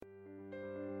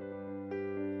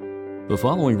The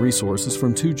following resource is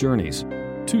from Two Journeys.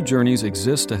 Two Journeys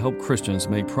exists to help Christians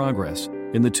make progress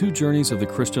in the two journeys of the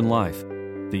Christian life,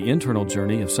 the internal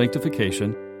journey of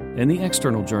sanctification and the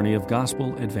external journey of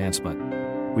gospel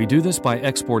advancement. We do this by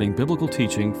exporting biblical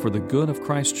teaching for the good of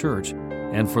Christ's church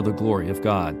and for the glory of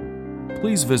God.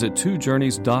 Please visit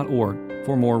twojourneys.org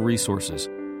for more resources.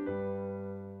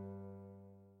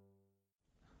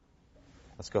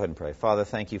 Let's go ahead and pray. Father,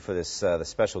 thank you for this the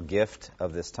special gift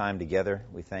of this time together.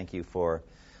 We thank you for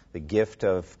the gift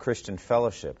of Christian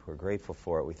fellowship. We're grateful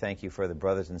for it. We thank you for the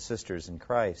brothers and sisters in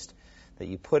Christ that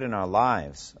you put in our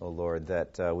lives, O Lord,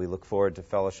 that we look forward to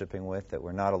fellowshipping with, that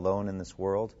we're not alone in this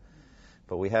world,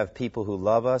 but we have people who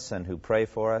love us and who pray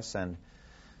for us and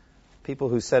people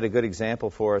who set a good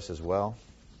example for us as well.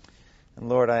 And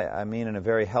Lord, I mean in a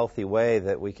very healthy way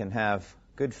that we can have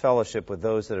good fellowship with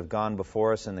those that have gone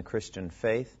before us in the Christian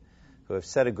faith, who have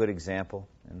set a good example.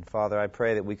 And Father, I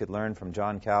pray that we could learn from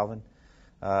John Calvin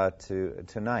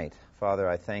tonight. Father,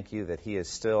 I thank you that he is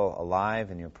still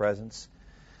alive in your presence,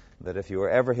 that if you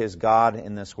were ever his God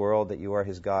in this world, that you are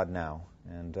his God now.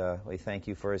 And we thank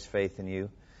you for his faith in you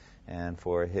and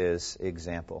for his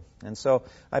example. And so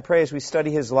I pray as we study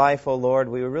his life, O Lord,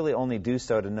 we will really only do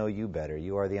so to know you better.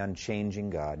 You are the unchanging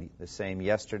God, the same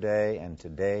yesterday and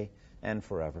today and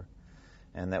forever.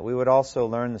 And that we would also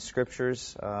learn the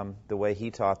Scriptures the way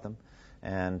he taught them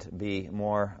and be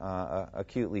more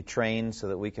acutely trained so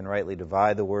that we can rightly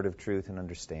divide the word of truth and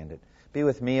understand it. Be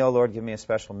with me, O Lord. Give me a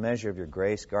special measure of your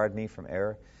grace. Guard me from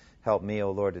error. Help me, O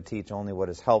Lord, to teach only what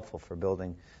is helpful for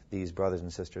building these brothers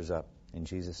and sisters up. In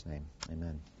Jesus' name,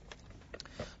 amen.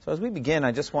 So as we begin,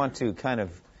 I just want to kind of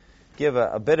give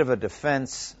a bit of a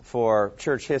defense for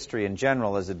church history in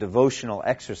general as a devotional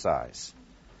exercise.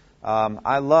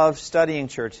 I love studying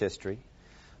church history.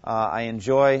 I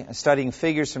enjoy studying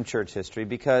figures from church history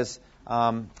because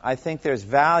I think there's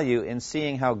value in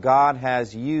seeing how God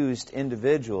has used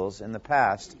individuals in the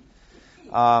past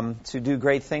to do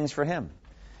great things for him.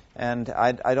 And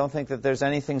I don't think that there's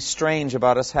anything strange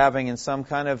about us having in some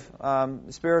kind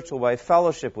of spiritual way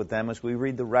fellowship with them as we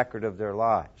read the record of their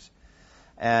lives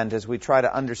and as we try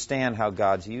to understand how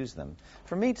God's used them.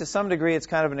 For me, to some degree, it's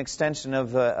kind of an extension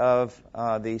of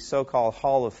the so-called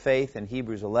Hall of Faith in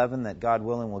Hebrews 11 that, God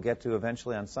willing, we'll get to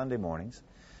eventually on Sunday mornings.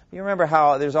 You remember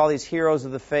how there's all these heroes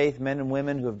of the faith, men and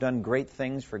women who have done great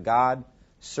things for God,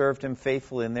 served him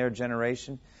faithfully in their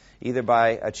generation, either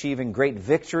by achieving great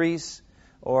victories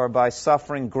or by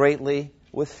suffering greatly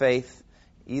with faith,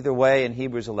 either way in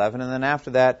Hebrews 11. And then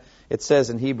after that, it says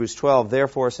in Hebrews 12,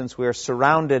 therefore, since we are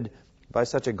surrounded by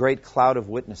such a great cloud of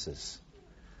witnesses.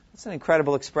 That's an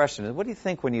incredible expression. What do you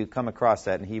think when you come across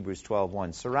that in Hebrews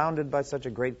 12:1? Surrounded by such a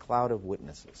great cloud of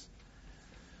witnesses.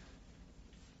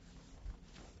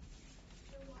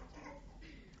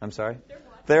 I'm sorry?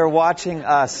 They're watching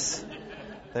us.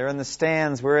 They're in the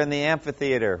stands. We're in the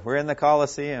amphitheater. We're in the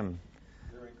Colosseum.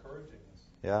 They're encouraging us.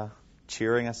 Yeah,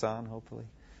 cheering us on, hopefully.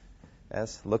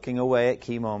 Yes, looking away at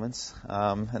key moments,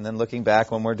 and then looking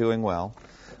back when we're doing well.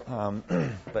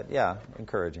 But yeah,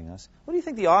 encouraging us. What do you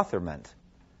think the author meant?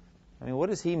 I mean, what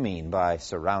does he mean by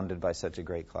surrounded by such a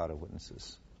great cloud of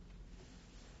witnesses?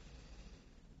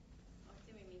 I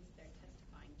assume it means they're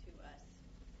testifying to us.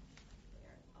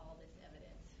 They're all this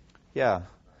evidence. Yeah.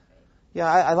 Yeah,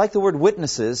 I like the word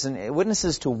witnesses. And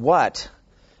witnesses to what?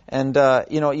 And,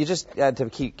 you just had to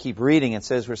keep reading. It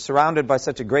says, we're surrounded by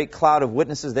such a great cloud of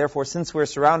witnesses. Therefore, since we're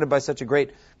surrounded by such a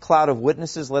great cloud of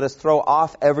witnesses, let us throw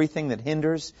off everything that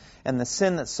hinders and the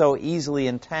sin that so easily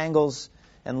entangles,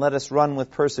 and let us run with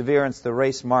perseverance the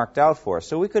race marked out for us.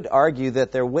 So we could argue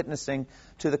that they're witnessing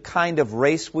to the kind of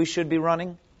race we should be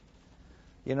running.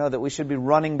 You know, that we should be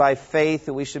running by faith,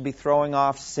 that we should be throwing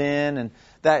off sin, and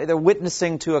that they're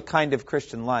witnessing to a kind of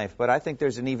Christian life. But I think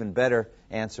there's an even better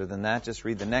answer than that. Just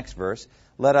read the next verse.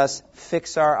 Let us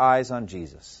fix our eyes on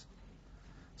Jesus.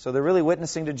 So they're really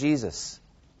witnessing to Jesus,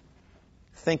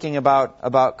 thinking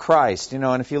about Christ. You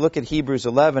know, and if you look at Hebrews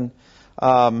 11,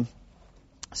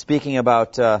 speaking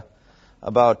about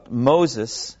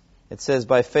Moses, it says,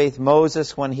 by faith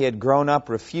Moses, when he had grown up,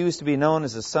 refused to be known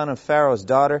as the son of Pharaoh's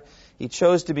daughter. He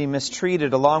chose to be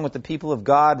mistreated along with the people of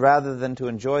God rather than to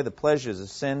enjoy the pleasures of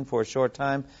sin for a short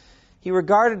time. He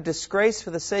regarded disgrace for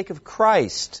the sake of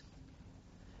Christ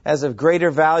as of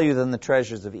greater value than the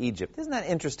treasures of Egypt. Isn't that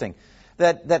interesting?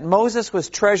 That Moses was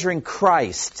treasuring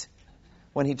Christ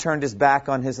when he turned his back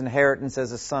on his inheritance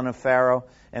as a son of Pharaoh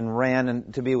and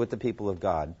ran to be with the people of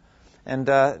God. And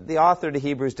the author to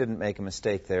Hebrews didn't make a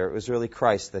mistake there. It was really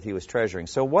Christ that he was treasuring.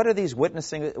 So what are these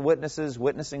witnesses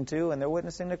witnessing to? And they're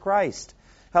witnessing to Christ,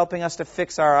 helping us to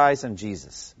fix our eyes on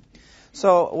Jesus.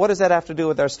 So what does that have to do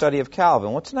with our study of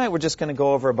Calvin? Well, tonight we're just going to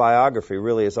go over a biography,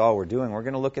 really is all we're doing. We're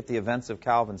going to look at the events of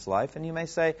Calvin's life, and you may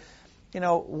say,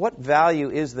 what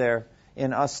value is there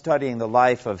in us studying the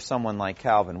life of someone like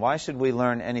Calvin? Why should we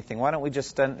learn anything? Why don't we just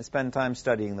spend time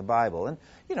studying the Bible? And,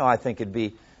 I think it'd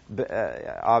be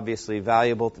obviously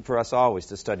valuable for us always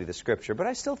to study the Scripture, but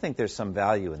I still think there's some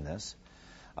value in this,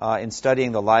 in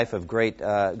studying the life of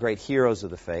great heroes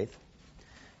of the faith.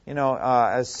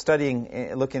 As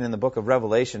looking in the book of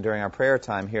Revelation during our prayer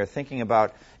time here, thinking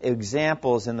about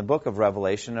examples in the book of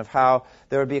Revelation of how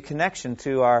there would be a connection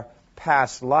to our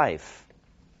past life.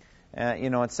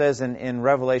 It says in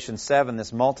Revelation 7,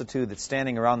 this multitude that's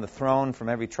standing around the throne from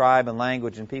every tribe and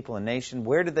language and people and nation,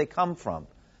 where did they come from?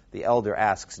 The elder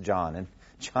asks John, and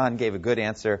John gave a good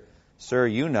answer. Sir,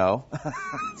 you know. I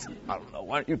don't know.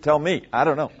 Why don't you tell me? I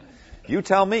don't know. You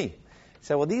tell me. He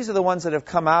said, well, these are the ones that have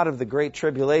come out of the great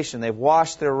tribulation. They've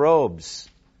washed their robes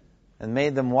and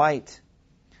made them white.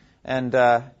 And,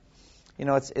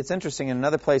 it's interesting. In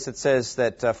another place it says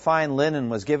that fine linen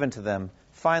was given to them.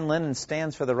 Fine linen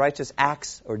stands for the righteous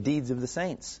acts or deeds of the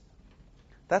saints.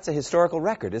 That's a historical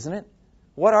record, isn't it?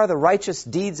 What are the righteous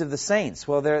deeds of the saints?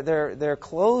 Well, they're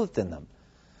clothed in them.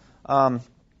 And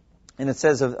it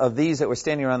says of these that were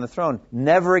standing around the throne,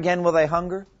 never again will they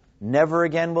hunger, never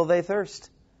again will they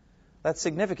thirst. That's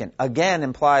significant. Again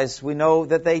implies we know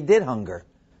that they did hunger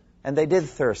and they did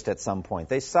thirst at some point.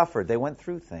 They suffered. They went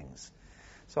through things.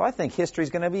 So I think history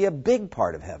is going to be a big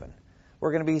part of heaven.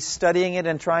 We're going to be studying it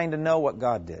and trying to know what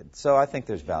God did. So I think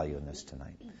there's value in this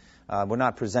tonight. We're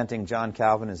not presenting John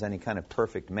Calvin as any kind of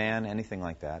perfect man, anything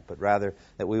like that, but rather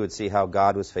that we would see how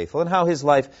God was faithful and how his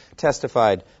life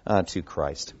testified to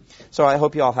Christ. So I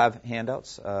hope you all have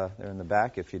handouts. They're in the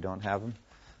back if you don't have them.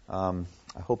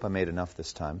 I hope I made enough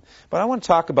this time. But I want to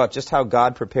talk about just how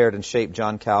God prepared and shaped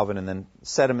John Calvin and then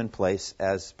set him in place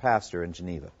as pastor in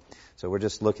Geneva. So we're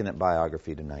just looking at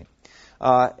biography tonight.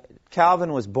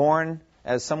 Calvin was born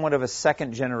as somewhat of a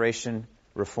second-generation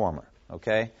reformer,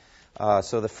 okay?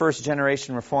 So the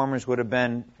first-generation reformers would have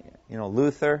been,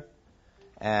 Luther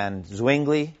and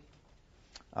Zwingli,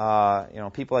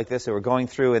 people like this that were going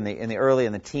through in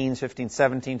the teens,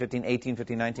 1517, 1518,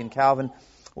 1519. Calvin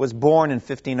was born in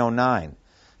 1509.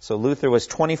 So Luther was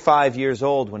 25 years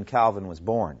old when Calvin was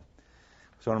born.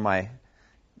 It was one of my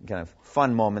kind of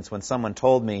fun moments when someone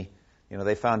told me,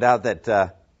 they found out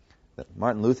that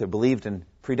Martin Luther believed in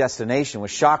predestination, was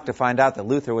shocked to find out that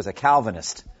Luther was a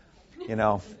Calvinist,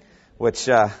 which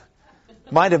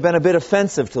might have been a bit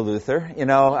offensive to Luther,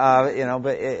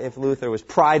 but if Luther was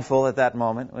prideful at that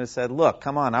moment, would have said, look,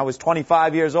 come on, I was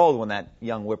 25 years old when that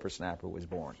young whippersnapper was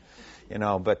born.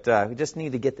 But we just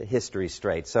need to get the history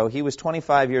straight. So he was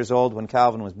 25 years old when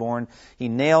Calvin was born. He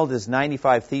nailed his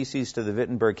 95 Theses to the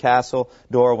Wittenberg Castle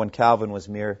door when Calvin was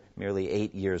merely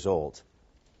 8 years old.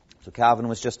 So Calvin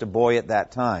was just a boy at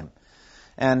that time.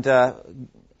 And,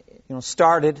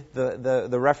 started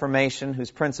the Reformation,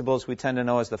 whose principles we tend to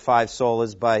know as the five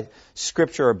solas, by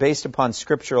Scripture, or based upon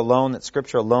Scripture alone, that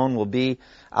Scripture alone will be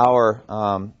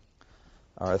our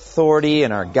authority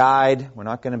and our guide. We're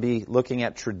not going to be looking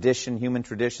at tradition, human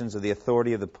traditions of the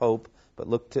authority of the Pope, but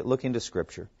looking to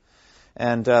Scripture.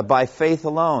 And by faith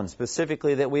alone,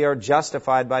 specifically that we are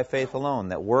justified by faith alone,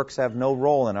 that works have no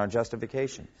role in our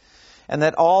justification. And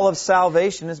that all of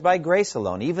salvation is by grace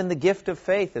alone. Even the gift of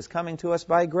faith is coming to us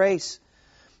by grace.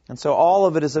 And so all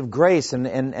of it is of grace and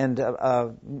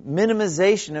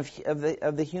minimization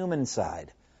of the human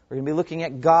side. We're going to be looking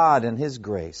at God and His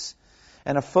grace.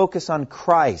 And a focus on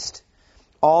Christ.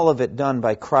 All of it done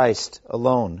by Christ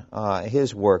alone.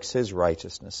 His works, His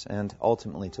righteousness, and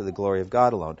ultimately to the glory of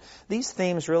God alone. These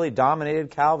themes really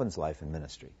dominated Calvin's life and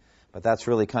ministry. But that's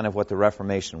really kind of what the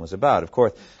Reformation was about. Of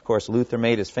course, Luther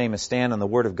made his famous stand on the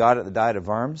Word of God at the Diet of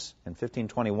Worms in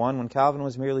 1521 when Calvin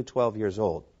was merely 12 years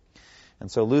old. And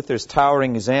so Luther's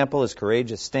towering example, his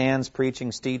courageous stands,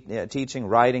 preaching, teaching,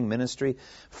 writing, ministry,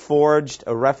 forged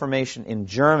a Reformation in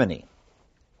Germany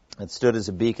that stood as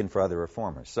a beacon for other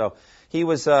reformers. So he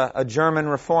was a German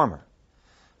reformer.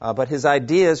 But his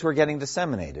ideas were getting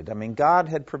disseminated. I mean, God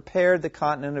had prepared the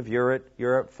continent of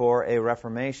Europe for a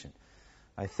Reformation.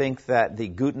 I think that the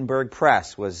Gutenberg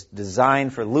press was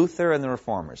designed for Luther and the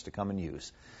reformers to come and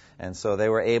use. And so they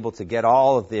were able to get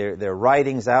all of their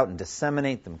writings out and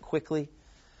disseminate them quickly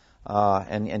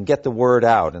and get the word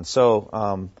out. And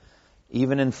so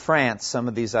even in France, some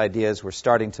of these ideas were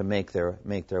starting to make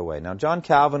their way. Now, John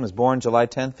Calvin was born July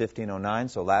 10th, 1509,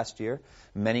 so last year.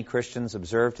 Many Christians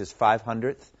observed his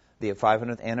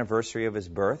 500th anniversary of his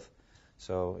birth.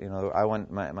 So, I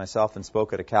went myself and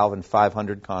spoke at a Calvin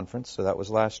 500 conference, so that was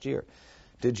last year.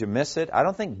 Did you miss it? I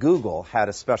don't think Google had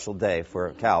a special day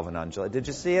for Calvin on July. Did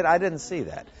you see it? I didn't see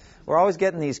that. We're always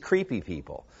getting these creepy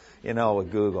people,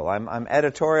 with Google. I'm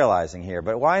editorializing here,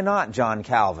 but why not John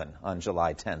Calvin on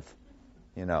July 10th,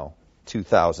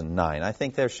 2009? I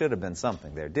think there should have been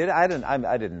something there. I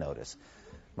didn't notice.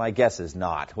 My guess is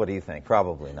not. What do you think?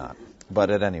 Probably not.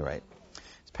 But at any rate.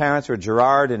 His parents were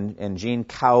Gerard and Jean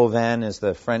Cauvin is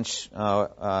the French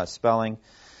spelling.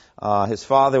 His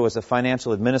father was a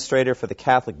financial administrator for the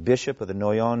Catholic bishop of the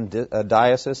Noyon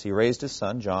diocese. He raised his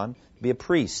son, John, to be a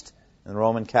priest in the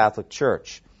Roman Catholic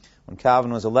Church. When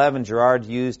Calvin was 11, Gerard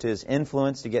used his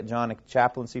influence to get John a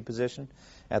chaplaincy position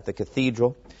at the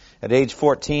cathedral. At age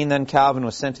 14, then, Calvin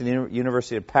was sent to the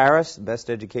University of Paris, the best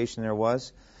education there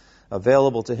was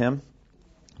available to him,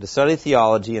 to study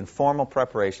theology and formal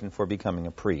preparation for becoming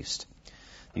a priest.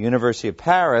 The University of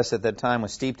Paris at that time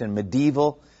was steeped in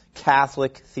medieval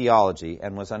Catholic theology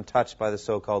and was untouched by the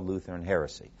so-called Lutheran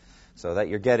heresy. So that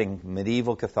you're getting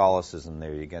medieval Catholicism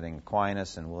there. You're getting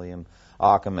Aquinas and William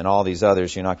Ockham and all these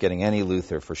others. You're not getting any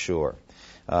Luther for sure.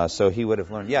 So he would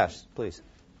have learned. Yes, please.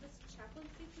 This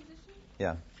chaplaincy position?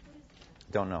 Yeah. What is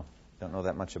that? Don't know. Don't know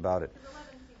that much about it. 11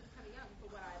 seems kind of young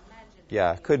for what I imagined.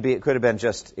 Yeah, it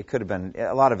could have been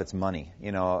a lot of it's money.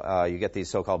 You get these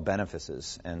so-called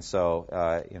benefices, and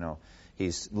so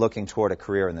he's looking toward a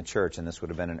career in the church, and this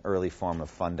would have been an early form of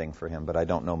funding for him. But I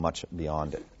don't know much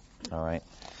beyond it. All right.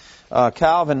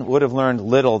 Calvin would have learned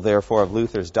little, therefore, of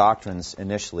Luther's doctrines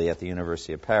initially at the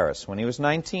University of Paris. When he was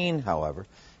 19, however,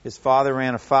 his father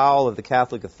ran afoul of the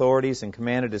Catholic authorities and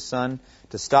commanded his son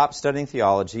to stop studying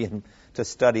theology and to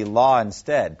study law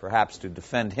instead, perhaps to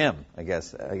defend him, I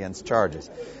guess, against charges.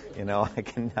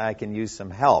 I can use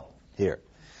some help here,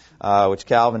 which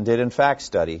Calvin did in fact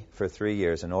study for 3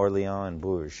 years in Orleans and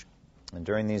Bourges. And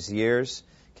during these years,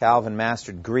 Calvin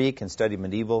mastered Greek and studied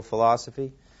medieval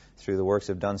philosophy through the works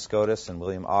of Duns Scotus and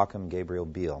William Ockham, Gabriel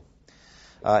Biel.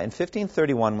 In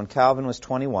 1531, when Calvin was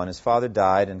 21, his father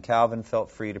died, and Calvin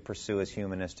felt free to pursue his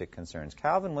humanistic concerns.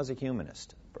 Calvin was a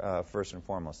humanist, first and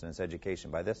foremost, in his education.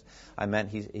 By this, I meant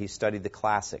he studied the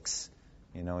classics.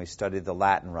 He studied the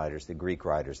Latin writers, the Greek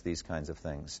writers, these kinds of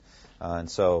things.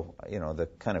 And so, the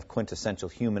kind of quintessential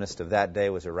humanist of that day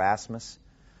was Erasmus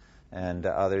and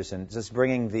others, and just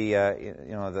bringing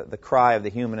the cry of the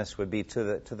humanists would be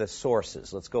to the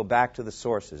sources. Let's go back to the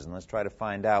sources and let's try to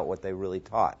find out what they really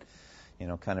taught.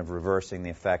 Kind of reversing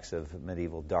the effects of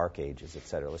medieval Dark Ages,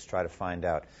 etc. Let's try to find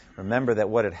out. Remember that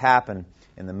what had happened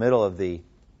in the middle of the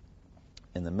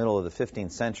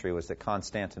 15th century was that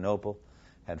Constantinople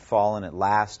had fallen at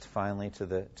last, finally, to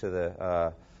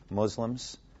the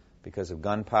Muslims because of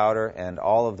gunpowder, and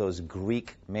all of those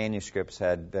Greek manuscripts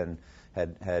had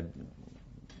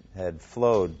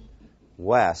flowed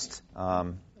west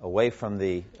away from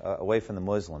the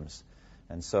Muslims,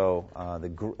 and so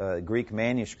the Greek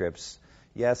manuscripts,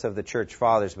 yes, of the Church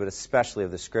Fathers, but especially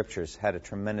of the Scriptures, had a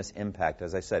tremendous impact,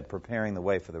 as I said, preparing the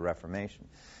way for the Reformation.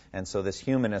 And so this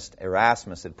humanist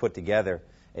Erasmus had put together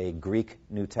a Greek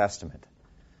New Testament,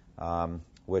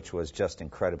 which was just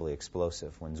incredibly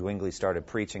explosive. When Zwingli started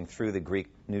preaching through the Greek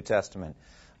New Testament,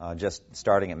 just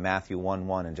starting at Matthew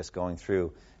 1:1 and just going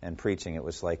through and preaching, it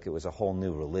was like it was a whole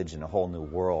new religion, a whole new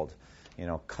world,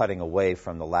 cutting away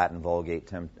from the Latin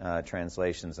Vulgate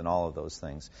translations and all of those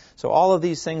things. So all of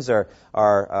these things are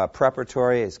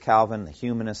preparatory as Calvin, the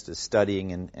humanist, is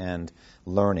studying and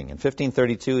learning. In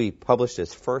 1532, he published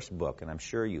his first book, and I'm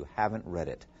sure you haven't read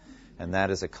it, and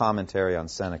that is a commentary on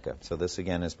Seneca. So this,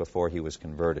 again, is before he was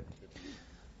converted.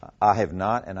 I have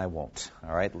not, and I won't.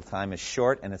 All right, the time is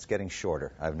short, and it's getting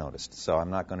shorter, I've noticed. So I'm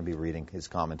not going to be reading his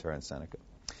commentary on Seneca.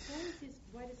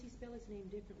 Why does he spell his name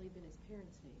differently than his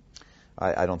parents' name?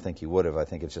 I don't think he would have. I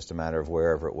think it's just a matter of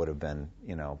wherever it would have been,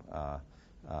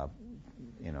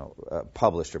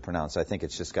 published or pronounced. I think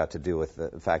it's just got to do with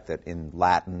the fact that in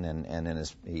Latin and in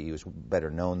he was better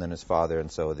known than his father,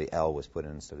 and so the L was put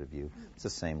in instead of U. It's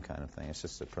the same kind of thing. It's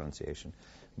just a pronunciation.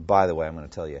 By the way, I'm going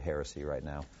to tell you a heresy right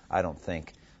now. I don't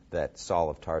think that Saul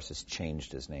of Tarsus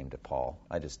changed his name to Paul.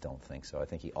 I just don't think so. I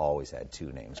think he always had two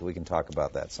names. We can talk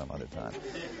about that some other time.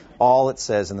 All it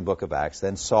says in the book of Acts,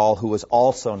 then Saul, who was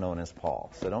also known as Paul.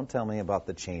 So don't tell me about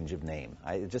the change of name.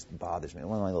 It just bothers me.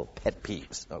 One of my little pet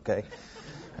peeves, okay?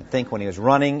 I think when he was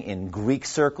running in Greek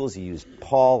circles, he used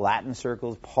Paul, Latin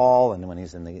circles, Paul, and when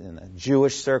he's in the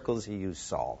Jewish circles, he used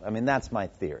Saul. I mean, that's my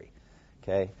theory,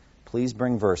 okay? Please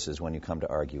bring verses when you come to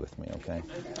argue with me, okay?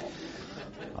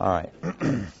 All right.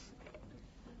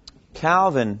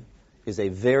 Calvin is a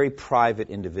very private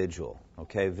individual,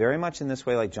 okay? Very much in this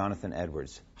way like Jonathan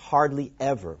Edwards. Hardly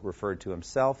ever referred to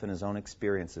himself and his own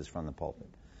experiences from the pulpit.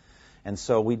 And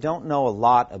so we don't know a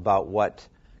lot about what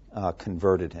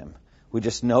converted him. We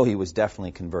just know he was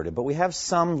definitely converted. But we have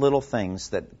some little things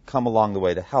that come along the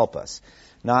way to help us,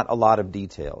 not a lot of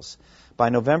details. By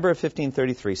November of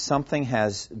 1533, something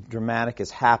dramatic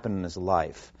has happened in his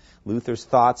life. Luther's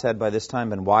thoughts had by this time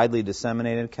been widely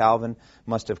disseminated. Calvin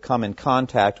must have come in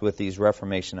contact with these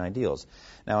Reformation ideals.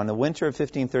 Now, in the winter of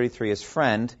 1533, his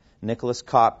friend, Nicholas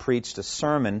Kopp, preached a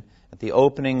sermon at the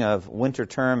opening of winter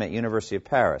term at University of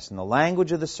Paris. And the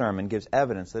language of the sermon gives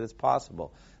evidence that it's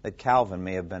possible that Calvin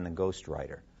may have been a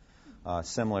ghostwriter,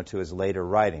 similar to his later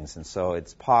writings. And so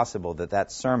it's possible that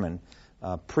that sermon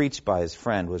preached by his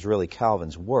friend was really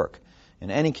Calvin's work. In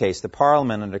any case, the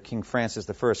Parliament under King Francis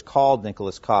I called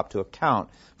Nicholas Kopp to account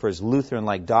for his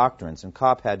Lutheran-like doctrines, and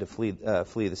Kopp had to flee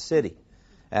the city,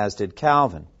 as did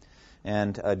Calvin.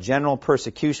 And general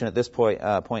persecution at this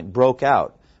point broke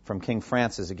out from King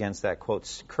Francis against that,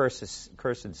 quote,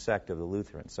 cursed sect of the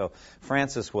Lutherans. So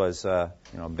Francis was a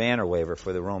banner waver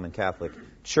for the Roman Catholic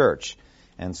Church.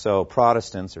 And so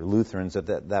Protestants, or Lutherans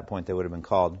at that point they would have been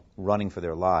called, running for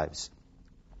their lives.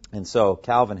 And so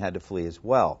Calvin had to flee as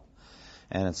well.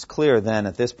 And it's clear then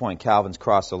at this point Calvin's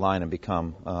crossed the line and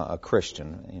become a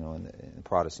Christian, in the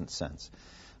Protestant sense.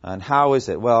 And how is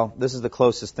it? Well, this is the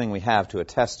closest thing we have to a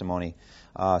testimony.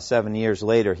 7 years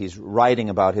later, he's writing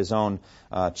about his own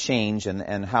change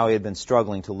and how he had been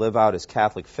struggling to live out his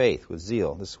Catholic faith with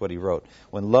zeal. This is what he wrote.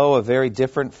 When lo, a very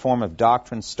different form of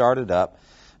doctrine started up,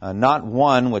 not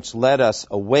one which led us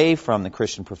away from the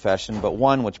Christian profession, but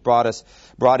one which brought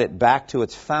it back to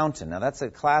its fountain. Now that's a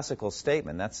classical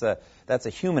statement. That's a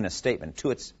humanist statement,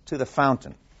 to the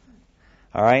fountain.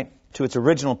 All right? To its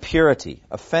original purity.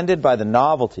 Offended by the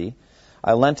novelty,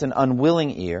 I lent an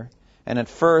unwilling ear, and at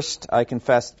first, I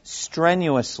confess,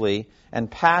 strenuously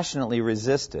and passionately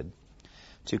resisted,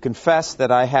 to confess that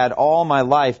I had all my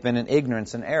life been in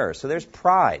ignorance and error. So there's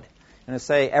pride. And to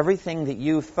say everything that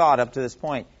you've thought up to this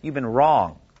point, you've been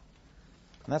wrong.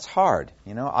 And that's hard.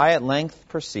 I at length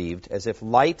perceived, as if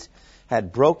light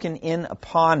had broken in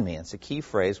upon me, it's a key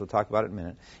phrase, we'll talk about it in a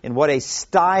minute, in what a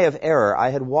sty of error I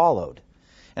had wallowed,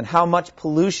 and how much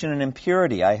pollution and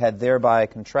impurity I had thereby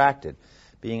contracted.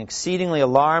 Being exceedingly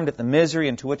alarmed at the misery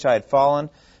into which I had fallen,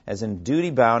 as in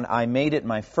duty bound, I made it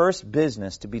my first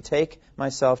business to betake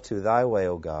myself to thy way,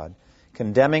 O God,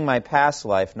 condemning my past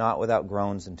life not without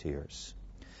groans and tears.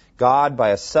 God, by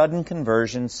a sudden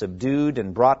conversion, subdued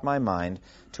and brought my mind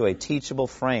to a teachable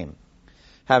frame.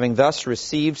 Having thus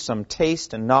received some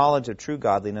taste and knowledge of true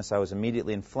godliness, I was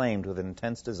immediately inflamed with an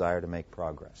intense desire to make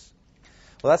progress.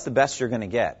 Well, that's the best you're going to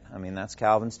get. That's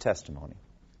Calvin's testimony.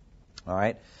 All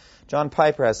right? John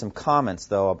Piper has some comments,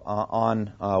 though,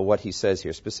 on what he says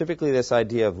here, specifically this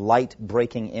idea of light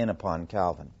breaking in upon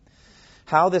Calvin.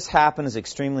 How this happened is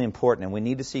extremely important, and we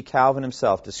need to see Calvin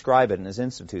himself describe it in his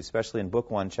Institute, especially in Book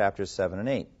 1, chapters 7 and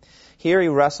 8. Here he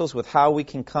wrestles with how we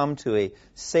can come to a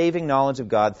saving knowledge of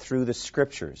God through the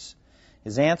Scriptures.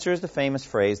 His answer is the famous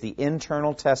phrase, the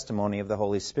internal testimony of the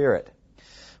Holy Spirit.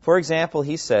 For example,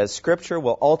 he says, Scripture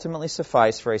will ultimately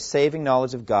suffice for a saving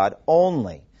knowledge of God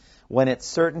only when its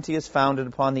certainty is founded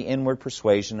upon the inward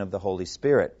persuasion of the Holy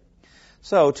Spirit.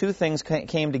 So, two things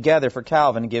came together for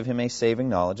Calvin to give him a saving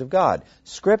knowledge of God.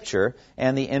 Scripture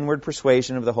and the inward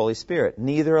persuasion of the Holy Spirit.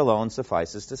 Neither alone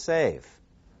suffices to save.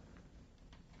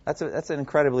 That's an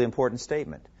incredibly important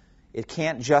statement. It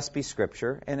can't just be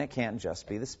Scripture, and it can't just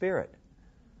be the Spirit.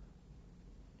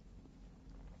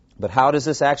 But how does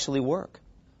this actually work?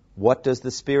 What does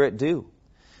the Spirit do?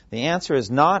 The answer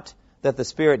is not that the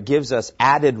Spirit gives us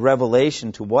added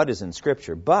revelation to what is in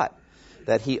Scripture, but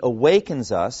that He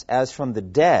awakens us as from the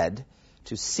dead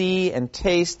to see and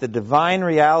taste the divine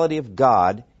reality of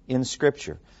God in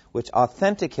Scripture, which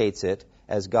authenticates it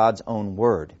as God's own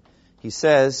Word. He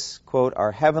says, quote,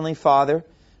 Our Heavenly Father,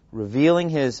 revealing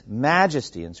His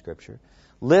majesty in Scripture,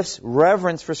 lifts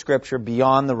reverence for Scripture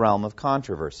beyond the realm of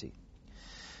controversy.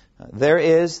 There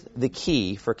is the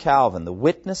key for Calvin. The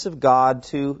witness of God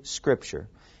to Scripture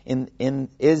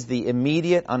is the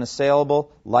immediate,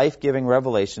 unassailable, life-giving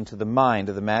revelation to the mind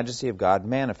of the majesty of God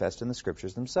manifest in the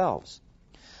Scriptures themselves.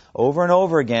 Over and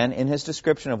over again, in his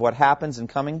description of what happens in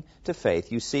coming to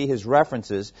faith, you see his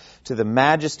references to the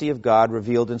majesty of God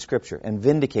revealed in Scripture and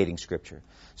vindicating Scripture.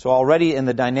 So already in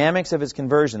the dynamics of his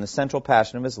conversion, the central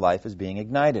passion of his life is being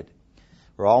ignited.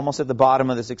 We're almost at the bottom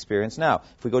of this experience now.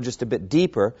 If we go just a bit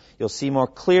deeper, you'll see more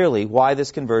clearly why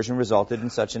this conversion resulted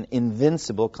in such an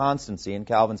invincible constancy in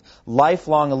Calvin's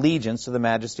lifelong allegiance to the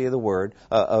majesty of the Word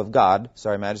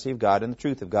majesty of God and the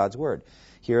truth of God's Word.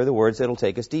 Here are the words that will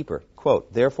take us deeper.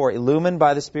 Quote, Therefore, illumined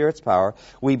by the Spirit's power,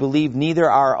 we believe neither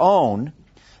our own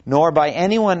nor by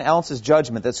anyone else's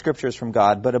judgment that Scripture is from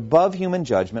God, but above human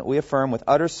judgment we affirm with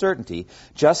utter certainty,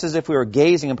 just as if we were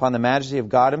gazing upon the majesty of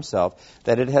God himself,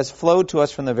 that it has flowed to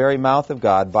us from the very mouth of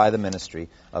God by the ministry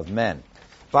of men.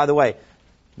 By the way,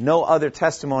 no other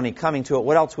testimony coming to it.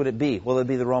 What else would it be? Well, it would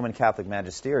be the Roman Catholic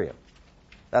Magisterium.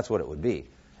 That's what it would be.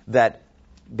 That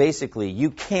basically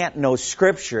you can't know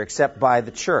Scripture except by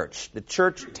the church. The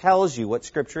church tells you what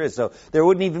Scripture is. So there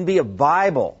wouldn't even be a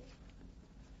Bible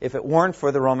if it weren't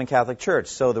for the Roman Catholic Church.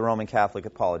 So the Roman Catholic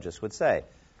apologists would say.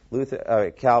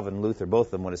 Calvin, Luther, both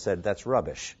of them would have said that's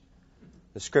rubbish.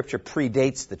 The Scripture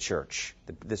predates the church.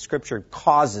 The Scripture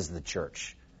causes the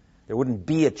church. There wouldn't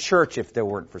be a church if there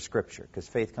weren't for Scripture, because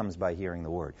faith comes by hearing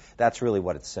the Word. That's really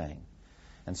what it's saying.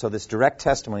 And so this direct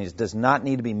testimony does not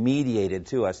need to be mediated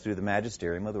to us through the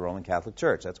magisterium of the Roman Catholic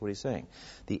Church. That's what he's saying.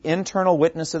 The internal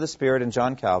witness of the Spirit in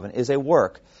John Calvin is a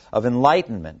work of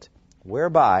enlightenment,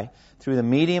 whereby, through the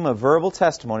medium of verbal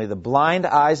testimony, the blind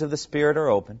eyes of the Spirit are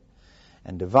open,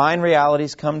 and divine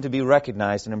realities come to be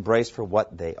recognized and embraced for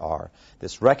what they are.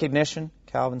 This recognition,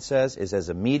 Calvin says, is as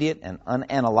immediate and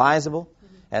unanalyzable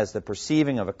as the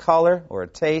perceiving of a color or a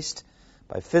taste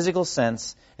by physical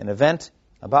sense, an event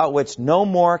about which no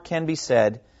more can be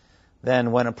said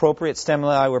than when appropriate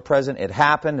stimuli were present, it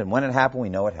happened, and when it happened, we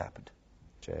know it happened.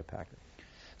 J.I. Packer.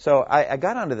 So I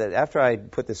got onto that, after I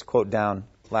put this quote down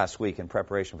last week in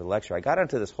preparation for the lecture, I got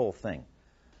onto this whole thing.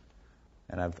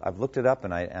 And I've looked it up,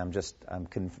 and I'm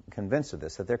convinced of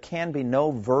this, that there can be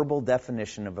no verbal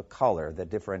definition of a color that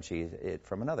differentiates it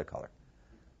from another color.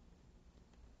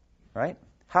 Right?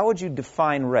 How would you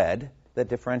define red that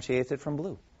differentiates it from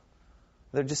blue?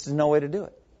 There just is no way to do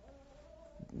it.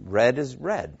 Red is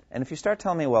red. And if you start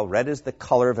telling me, well, red is the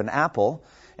color of an apple,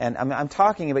 and I'm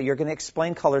talking about you're going to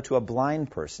explain color to a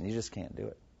blind person. You just can't do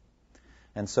it.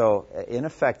 And so, in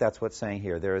effect, that's what's saying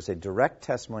here. There is a direct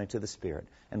testimony to the Spirit.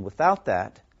 And without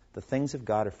that, the things of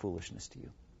God are foolishness to you.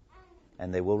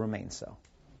 And they will remain so.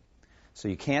 So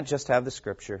you can't just have the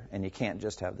Scripture, and you can't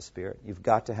just have the Spirit. You've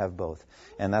got to have both.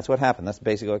 And that's what happened. That's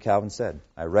basically what Calvin said.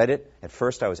 I read it. At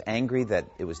first I was angry that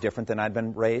it was different than I'd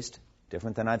been raised,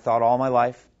 different than I'd thought all my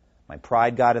life. My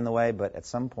pride got in the way, but at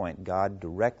some point God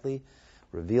directly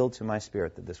revealed to my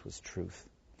spirit that this was truth.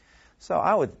 So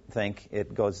I would think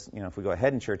it goes, if we go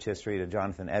ahead in church history to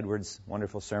Jonathan Edwards'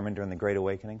 wonderful sermon during the Great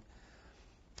Awakening,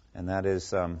 and that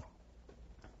is a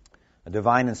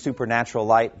divine and supernatural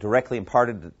light directly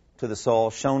imparted to the soul,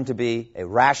 shown to be a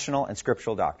rational and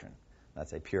scriptural doctrine.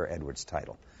 That's a pure Edwards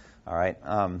title. All right.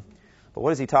 But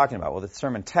what is he talking about? Well, the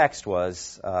sermon text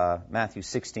was Matthew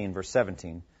 16, verse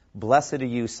 17. Blessed are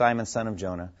you, Simon, son of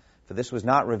Jonah, for this was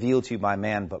not revealed to you by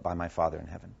man, but by my Father in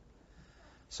heaven.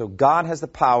 So God has the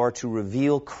power to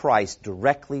reveal Christ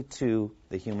directly to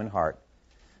the human heart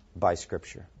by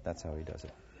Scripture. That's how he does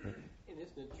it. And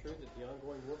isn't it true that the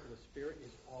ongoing work of the Spirit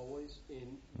is always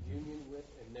in union with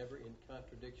and never in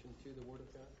contradiction to the Word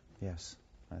of God? Yes,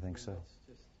 I think so.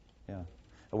 Just... Yeah.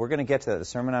 We're going to get to that. The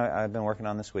sermon I've been working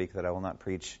on this week that I will not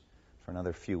preach for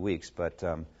another few weeks, but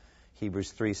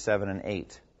Hebrews 3, 7, and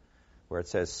 8, where it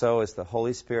says, so as the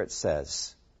Holy Spirit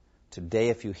says, today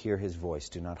if you hear his voice,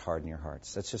 do not harden your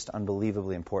hearts. That's just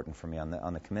unbelievably important for me on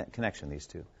the connection of these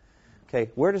two.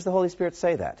 Okay, where does the Holy Spirit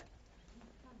say that?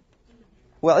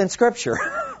 Well, in Scripture.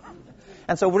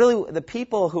 And so really the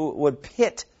people who would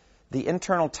pit the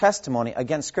internal testimony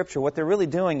against Scripture, what they're really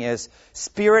doing is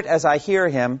spirit as I hear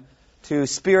him to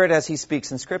spirit as he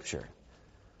speaks in Scripture.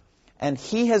 And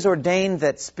he has ordained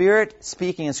that Spirit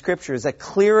speaking in Scripture is a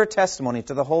clearer testimony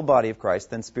to the whole body of Christ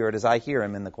than Spirit as I hear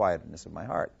him in the quietness of my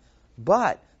heart.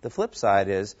 But the flip side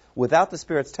is, without the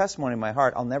Spirit's testimony in my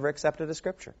heart, I'll never accept it as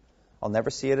Scripture. I'll never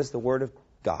see it as the Word of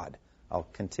God. I'll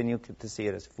continue to see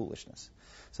it as foolishness.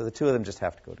 So the two of them just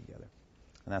have to go together.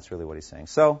 And that's really what he's saying.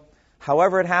 So,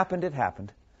 however it happened, it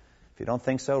happened. If you don't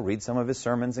think so, read some of his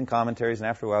sermons and commentaries, and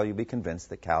after a while you'll be convinced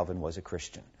that Calvin was a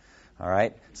Christian. All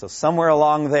right? So somewhere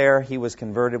along there he was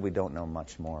converted. We don't know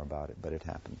much more about it, but it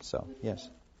happened. So, yes?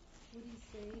 Would he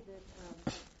say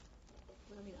that,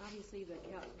 obviously the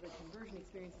conversion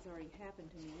experience has already happened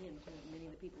to me and to many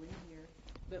of the people in here,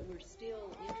 but we're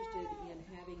still interested in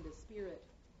having the Spirit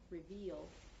reveal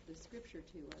the Scripture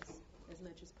to us as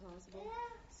much as possible.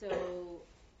 So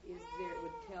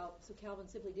Calvin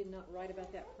simply did not write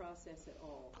about that process at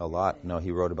all? A lot. No,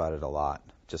 he wrote about it a lot,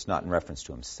 just not in reference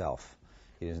to himself.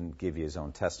 He doesn't give you his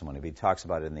own testimony, but he talks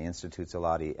about it in the Institutes a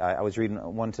lot. I was reading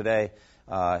one today.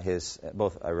 I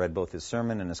read both his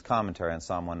sermon and his commentary on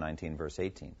Psalm 119, verse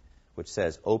 18, which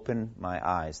says, "Open my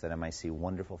eyes that I might see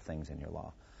wonderful things in your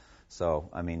law." So,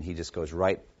 he just goes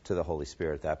right to the Holy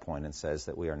Spirit at that point and says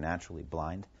that we are naturally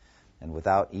blind And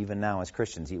without, even now as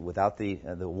Christians, without the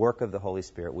work of the Holy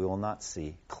Spirit, we will not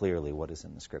see clearly what is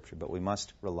in the Scripture. But we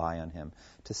must rely on Him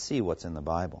to see what's in the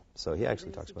Bible. So he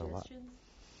actually talks about a lot.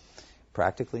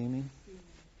 Practically, you mean?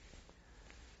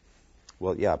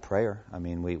 Well, yeah, prayer. I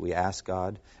mean, we ask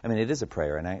God. I mean, it is a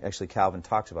prayer. And actually, Calvin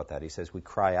talks about that. He says we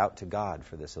cry out to God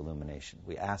for this illumination.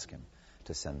 We ask Him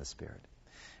to send the Spirit.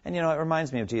 And, it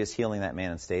reminds me of Jesus healing that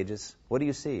man in stages. What do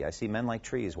you see? I see men like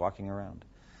trees walking around.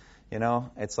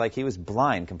 It's like he was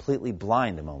blind, completely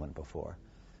blind a moment before.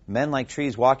 Men like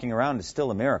trees walking around is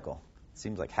still a miracle. It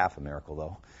seems like half a miracle,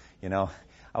 though.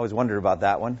 I always wondered about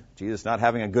that one. Jesus not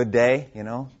having a good day,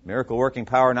 miracle-working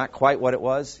power, not quite what it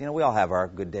was. We all have our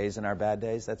good days and our bad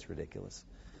days. That's ridiculous.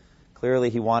 Clearly,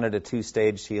 he wanted a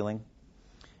two-stage healing.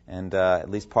 And at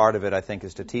least part of it, I think,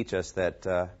 is to teach us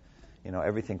that,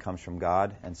 everything comes from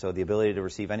God. And so the ability to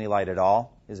receive any light at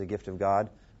all is a gift of God.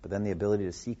 But then the ability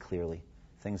to see clearly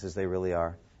things as they really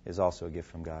are is also a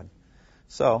gift from God.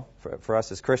 So, for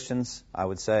us as Christians, I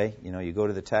would say, you go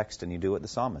to the text and you do what the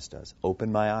psalmist does.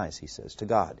 Open my eyes, he says, to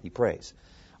God. He prays.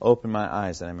 Open my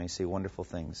eyes that I may see wonderful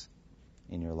things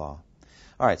in your law.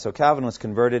 All right, so Calvin was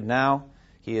converted. Now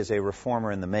he is a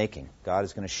reformer in the making. God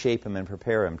is going to shape him and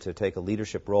prepare him to take a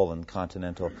leadership role in the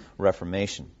Continental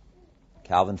Reformation.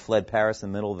 Calvin fled Paris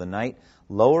in the middle of the night,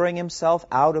 lowering himself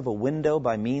out of a window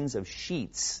by means of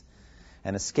sheets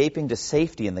and escaping to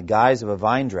safety in the guise of a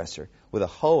vine dresser with a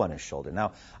hoe on his shoulder.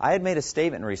 Now, I had made a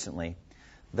statement recently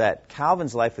that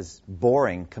Calvin's life is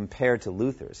boring compared to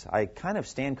Luther's. I kind of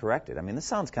stand corrected. I mean, this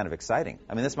sounds kind of exciting.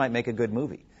 I mean, this might make a good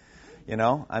movie.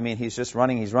 I mean, he's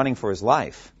running for his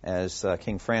life as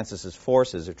King Francis's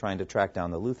forces are trying to track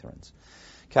down the Lutherans.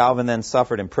 Calvin then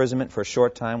suffered imprisonment for a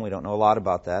short time. We don't know a lot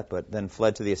about that, but then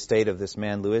fled to the estate of this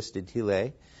man, Louis de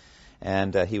Tillet.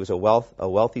 And he was a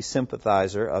wealthy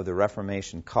sympathizer of the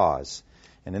Reformation cause.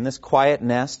 And in this quiet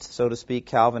nest, so to speak,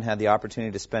 Calvin had the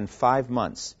opportunity to spend 5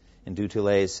 months in du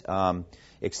Tillet's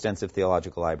extensive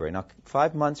theological library. Now,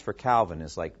 5 months for Calvin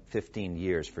is like 15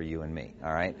 years for you and me,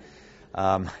 all right?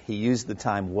 He used the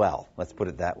time well, let's put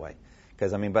it that way.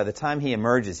 Because, I mean, by the time he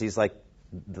emerges, he's like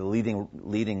the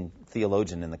leading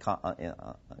theologian in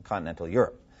the continental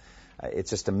Europe.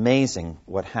 It's just amazing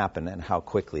what happened and how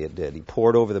quickly it did. He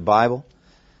pored over the Bible,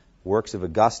 works of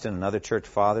Augustine and other church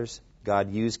fathers.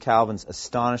 God used Calvin's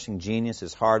astonishing genius,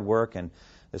 his hard work, and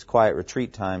this quiet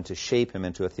retreat time to shape him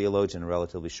into a theologian in a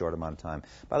relatively short amount of time.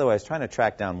 By the way, I was trying to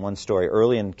track down one story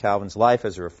early in Calvin's life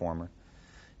as a reformer.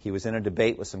 He was in a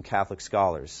debate with some Catholic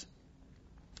scholars,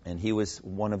 and he was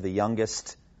one of the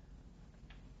youngest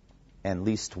and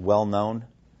least well-known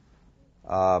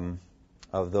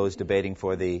of those debating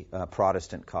for the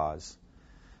Protestant cause.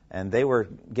 And they were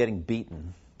getting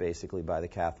beaten, basically, by the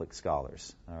Catholic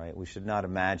scholars. All right, we should not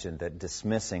imagine that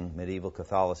dismissing medieval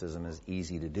Catholicism is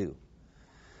easy to do.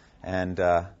 And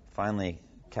finally,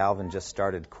 Calvin just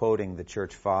started quoting the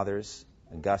church fathers,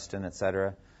 Augustine,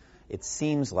 etc. It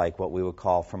seems like what we would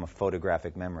call from a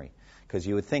photographic memory, because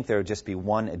you would think there would just be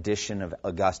one edition of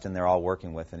Augustine they're all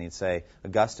working with, and he'd say,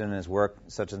 Augustine and his work,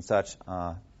 such and such,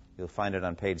 you'll find it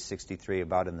on page 63,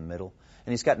 about in the middle.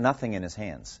 And he's got nothing in his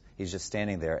hands. He's just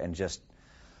standing there and just,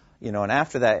 and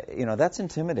after that, that's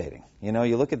intimidating.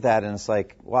 You look at that and it's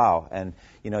like, wow. And,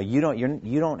 you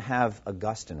don't have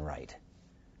Augustine right.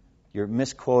 You're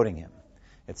misquoting him,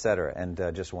 etc., and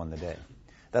just won the day.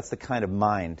 That's the kind of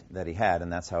mind that he had,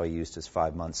 and that's how he used his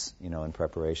 5 months, in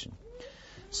preparation.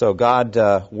 So God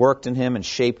worked in him and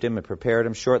shaped him and prepared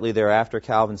him. Shortly thereafter,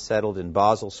 Calvin settled in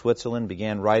Basel, Switzerland,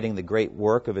 began writing the great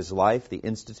work of his life, the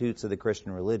Institutes of the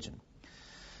Christian Religion.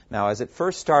 Now, as it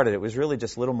first started, it was really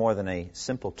just little more than a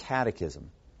simple catechism.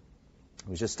 It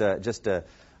was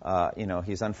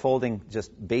he's unfolding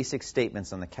just basic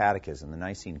statements on the catechism, the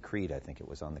Nicene Creed, I think it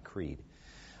was on the Creed.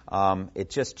 It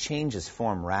just changes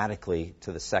form radically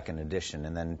to the second edition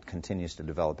and then continues to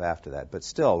develop after that. But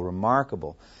still,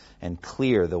 remarkable and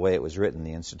clear the way it was written,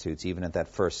 the Institutes, even at that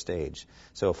first stage.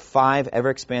 So 5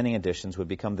 ever-expanding editions would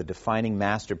become the defining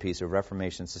masterpiece of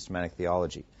Reformation systematic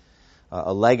theology,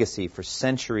 a legacy for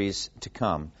centuries to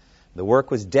come. The work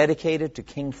was dedicated to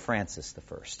King Francis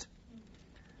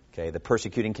I, the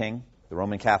persecuting king, the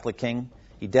Roman Catholic king.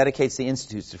 He dedicates the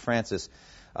Institutes to Francis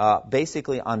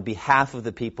basically on behalf of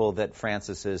the people that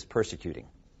Francis is persecuting,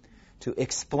 to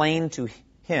explain to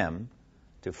him,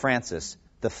 to Francis,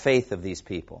 the faith of these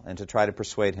people, and to try to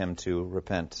persuade him to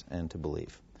repent and to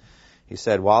believe. He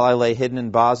said, while I lay hidden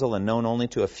in Basel and known only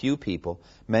to a few people,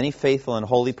 many faithful and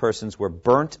holy persons were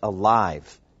burnt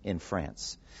alive in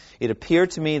France. It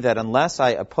appeared to me that unless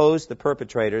I opposed the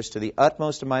perpetrators to the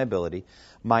utmost of my ability,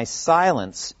 my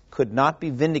silence could not be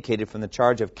vindicated from the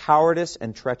charge of cowardice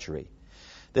and treachery.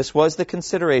 This was the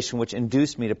consideration which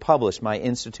induced me to publish my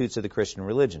Institutes of the Christian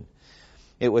Religion.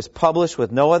 It was published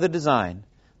with no other design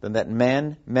than that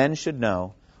men should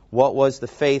know what was the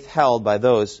faith held by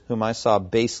those whom I saw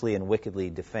basely and wickedly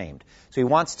defamed. So he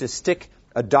wants to stick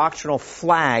a doctrinal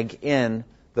flag in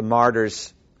the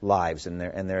martyrs' lives and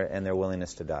their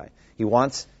willingness to die. He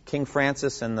wants King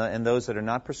Francis and those that are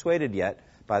not persuaded yet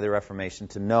by the Reformation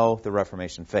to know the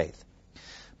Reformation faith.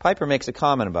 Piper makes a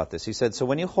comment about this. He said, so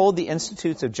when you hold the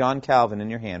Institutes of John Calvin in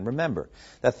your hand, remember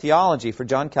that theology for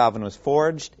John Calvin was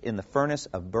forged in the furnace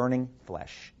of burning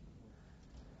flesh,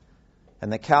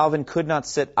 and that Calvin could not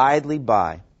sit idly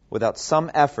by without some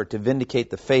effort to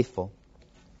vindicate the faithful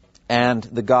and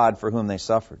the God for whom they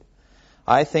suffered.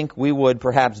 I think we would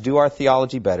perhaps do our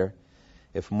theology better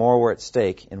if more were at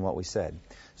stake in what we said.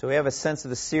 So we have a sense of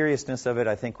the seriousness of it.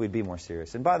 I think we'd be more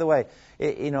serious. And by the way,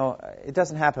 it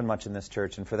doesn't happen much in this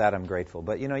church, and for that I'm grateful.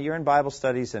 But, you're in Bible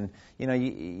studies, and,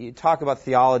 you talk about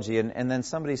theology, and then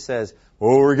somebody says,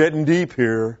 oh, we're getting deep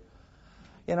here.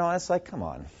 It's like, come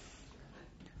on.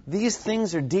 These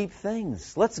things are deep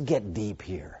things. Let's get deep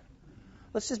here.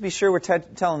 Let's just be sure we're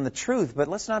telling the truth, but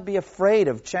let's not be afraid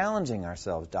of challenging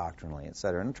ourselves doctrinally,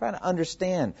 etc., and trying to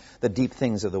understand the deep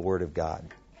things of the Word of God.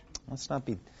 Let's not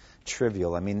be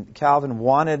trivial. Calvin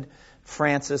wanted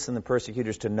Francis and the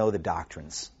persecutors to know the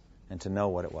doctrines and to know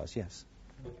what it was. Yes?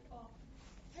 Well,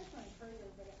 here's my further,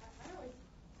 but I always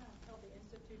kind of felt the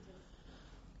Institutes as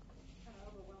kind of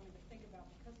overwhelming to think about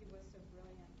because he was so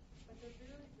brilliant. But they're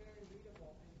very, very readable.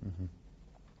 And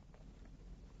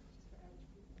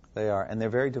They are, and they're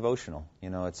very devotional.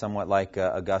 It's somewhat like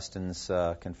Augustine's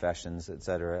Confessions,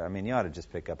 etc. You ought to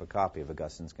just pick up a copy of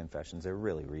Augustine's Confessions. They're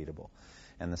really readable.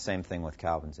 And the same thing with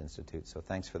Calvin's Institute. So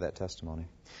thanks for that testimony.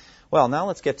 Well, now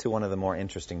let's get to one of the more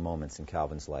interesting moments in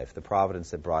Calvin's life, the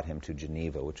providence that brought him to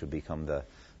Geneva, which would become the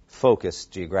focus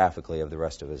geographically of the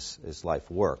rest of his life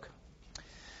work.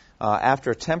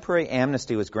 After a temporary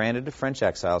amnesty was granted to French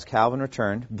exiles, Calvin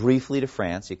returned briefly to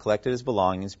France. He collected his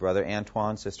belongings. Brother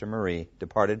Antoine, Sister Marie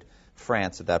departed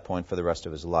France at that point for the rest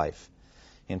of his life.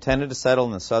 He intended to settle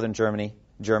in the southern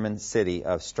German city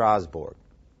of Strasbourg.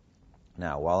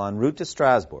 Now, while en route to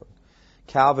Strasbourg,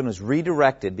 Calvin was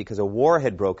redirected because a war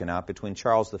had broken out between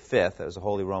Charles V, that was the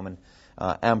Holy Roman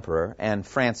Emperor, and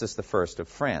Francis I of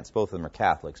France. Both of them are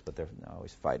Catholics, but they're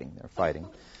always fighting. They're fighting.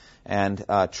 And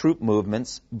troop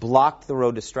movements blocked the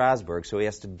road to Strasbourg, so he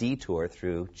has to detour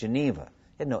through Geneva.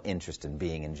 He had no interest in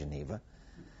being in Geneva.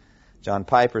 John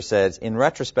Piper says, in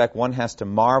retrospect, one has to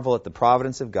marvel at the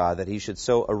providence of God that he should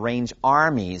so arrange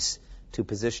armies to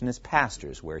position his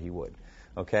pastors where he would.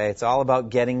 Okay, it's all about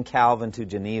getting Calvin to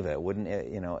Geneva. It wouldn't,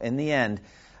 in the end,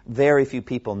 very few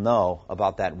people know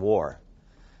about that war.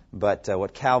 But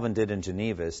what Calvin did in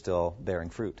Geneva is still bearing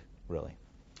fruit, really.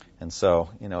 And so,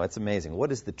 it's amazing.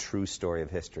 What is the true story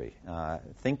of history?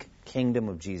 Think kingdom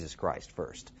of Jesus Christ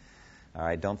first. All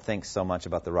right, don't think so much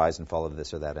about the rise and fall of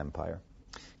this or that empire.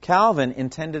 Calvin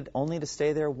intended only to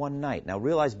stay there one night. Now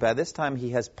realize by this time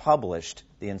he has published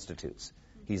the Institutes.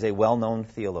 He's a well-known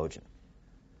theologian.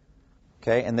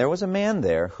 Okay, and there was a man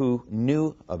there who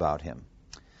knew about him.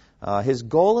 His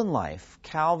goal in life,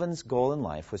 Calvin's goal in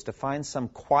life, was to find some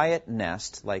quiet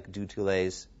nest like Du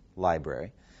Tillet's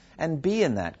library and be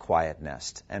in that quiet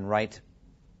nest and write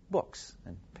books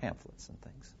and pamphlets and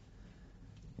things.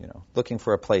 Looking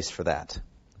for a place for that.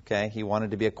 Okay, he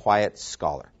wanted to be a quiet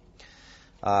scholar.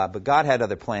 But God had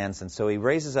other plans, and so he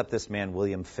raises up this man,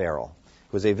 William Farel,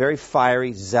 who was a very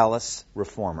fiery, zealous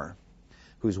reformer,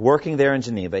 who's working there in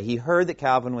Geneva. He heard that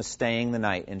Calvin was staying the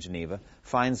night in Geneva,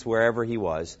 finds wherever he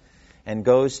was, and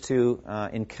goes to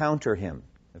encounter him,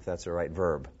 if that's the right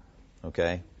verb.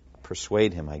 Okay?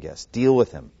 Persuade him, I guess. Deal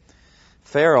with him.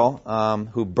 Farel,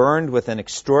 who burned with an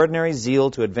extraordinary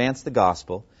zeal to advance the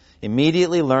gospel,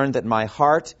 immediately learned that my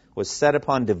heart was set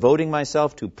upon devoting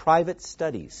myself to private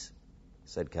studies,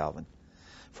 said Calvin,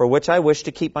 for which I wished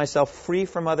to keep myself free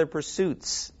from other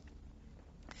pursuits.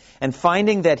 And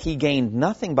finding that he gained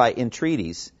nothing by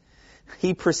entreaties,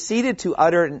 he proceeded to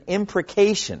utter an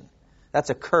imprecation. That's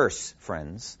a curse,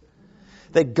 friends.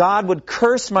 That God would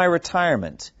curse my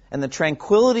retirement and the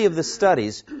tranquility of the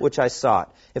studies which I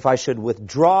sought, if I should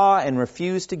withdraw and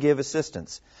refuse to give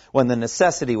assistance, when the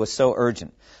necessity was so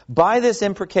urgent. By this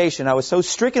imprecation, I was so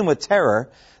stricken with terror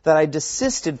that I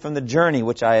desisted from the journey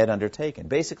which I had undertaken.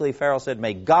 Basically, Farel said,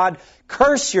 may God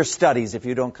curse your studies if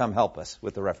you don't come help us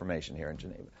with the Reformation here in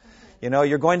Geneva.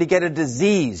 You're going to get a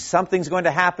disease. Something's going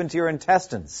to happen to your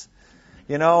intestines.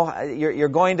 You're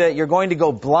going to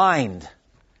go blind.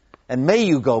 And may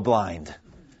you go blind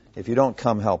if you don't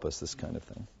come help us, this kind of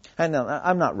thing. And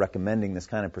I'm not recommending this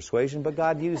kind of persuasion, but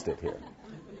God used it here.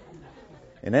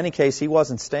 In any case, he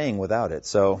wasn't staying without it,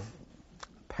 so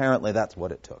apparently that's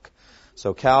what it took.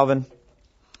 So Calvin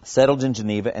settled in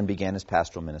Geneva and began his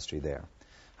pastoral ministry there.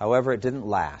 However, it didn't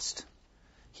last.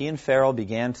 He and Farel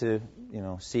began to,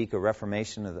 seek a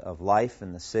reformation of life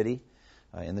in the city,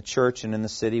 in the church and in the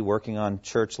city, working on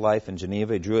church life in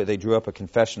Geneva. They drew up a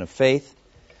confession of faith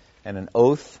and an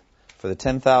oath for the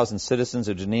 10,000 citizens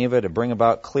of Geneva to bring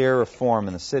about clear reform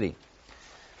in the city.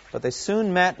 But they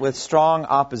soon met with strong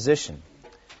opposition.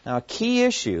 Now, a key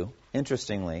issue,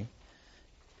 interestingly,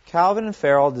 Calvin and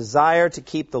Farel desired to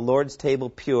keep the Lord's table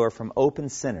pure from open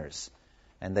sinners,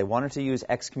 and they wanted to use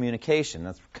excommunication,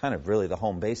 that's kind of really the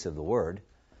home base of the word,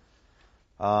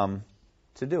 to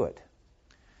do it.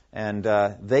 And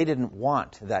they didn't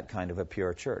want that kind of a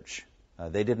pure church.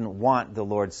 They didn't want the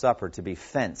Lord's Supper to be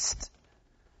fenced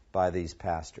by these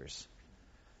pastors.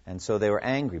 And so they were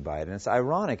angry by it. And it's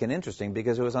ironic and interesting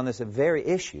because it was on this very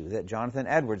issue that Jonathan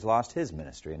Edwards lost his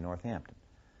ministry in Northampton.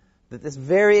 That this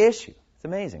very issue, it's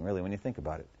amazing really when you think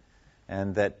about it,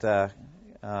 and that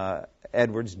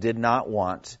Edwards did not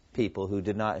want people who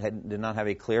did not have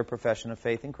a clear profession of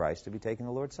faith in Christ to be taking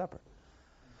the Lord's Supper.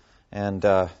 And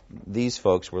these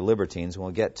folks were libertines, and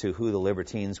we'll get to who the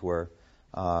libertines were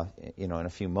in a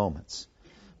few moments.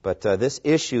 But this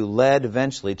issue led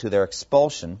eventually to their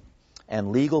expulsion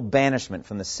and legal banishment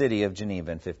from the city of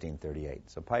Geneva in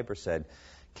 1538. So Piper said,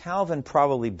 Calvin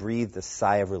probably breathed a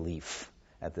sigh of relief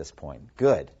at this point.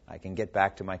 Good, I can get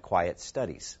back to my quiet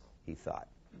studies, he thought.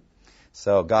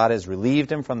 So God has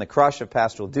relieved him from the crush of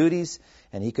pastoral duties,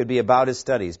 and he could be about his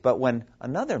studies. But when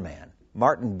another man,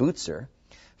 Martin Bucer,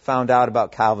 found out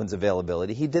about Calvin's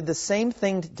availability, he did the same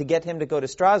thing to get him to go to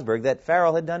Strasbourg that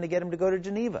Farel had done to get him to go to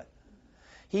Geneva.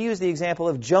 He used the example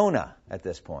of Jonah at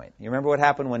this point. You remember what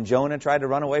happened when Jonah tried to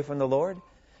run away from the Lord?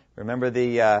 Remember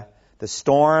the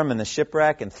storm and the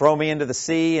shipwreck and throw me into the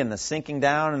sea and the sinking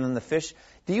down and then the fish?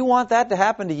 Do you want that to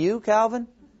happen to you, Calvin?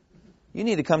 You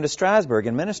need to come to Strasbourg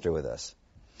and minister with us.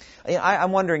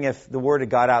 I'm wondering if the word had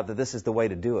got out that this is the way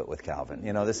to do it with Calvin.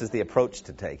 This is the approach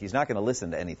to take. He's not going to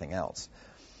listen to anything else.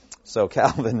 So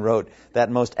Calvin wrote,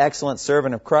 that most excellent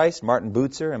servant of Christ, Martin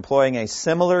Bucer, employing a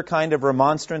similar kind of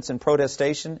remonstrance and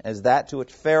protestation as that to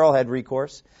which Farel had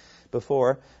recourse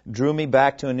before, drew me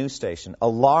back to a new station.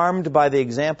 Alarmed by the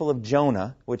example of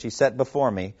Jonah, which he set before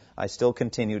me, I still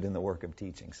continued in the work of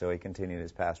teaching. So he continued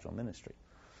his pastoral ministry.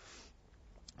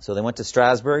 So they went to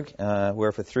Strasbourg,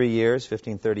 where for 3 years,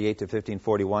 1538 to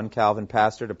 1541, Calvin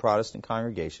pastored a Protestant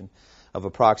congregation of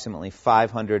approximately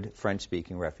 500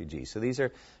 French-speaking refugees. So these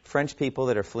are French people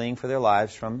that are fleeing for their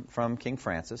lives from King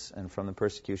Francis and from the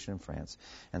persecution in France.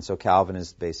 And so Calvin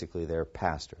is basically their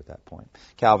pastor at that point.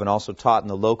 Calvin also taught in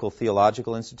the local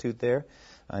theological institute there,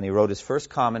 and he wrote his first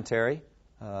commentary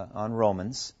on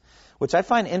Romans, which I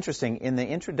find interesting. In the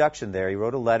introduction there, he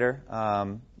wrote a letter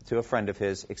to a friend of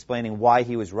his explaining why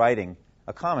he was writing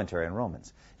a commentary on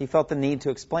Romans. He felt the need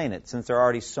to explain it since there are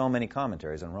already so many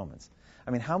commentaries on Romans. I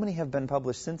mean, how many have been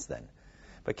published since then?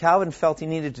 But Calvin felt he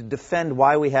needed to defend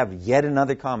why we have yet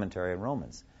another commentary on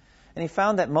Romans. And he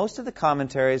found that most of the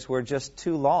commentaries were just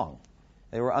too long.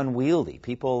 They were unwieldy.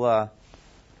 People were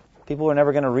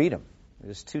never going to read them. It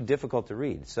was too difficult to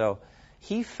read. So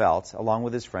he felt, along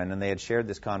with his friend, and they had shared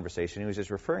this conversation, he was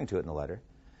just referring to it in the letter,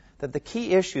 that the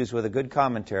key issues with a good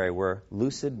commentary were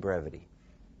lucid brevity.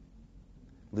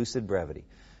 Lucid brevity.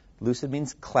 Lucid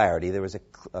means clarity. There was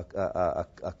a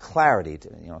clarity,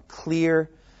 clear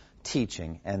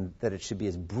teaching, and that it should be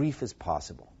as brief as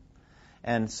possible.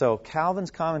 And so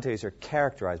Calvin's commentaries are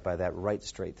characterized by that right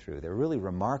straight through. They're really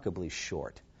remarkably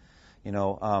short.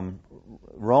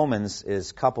 Romans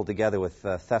is coupled together with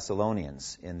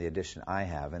Thessalonians in the edition I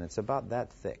have, and it's about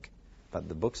that thick. But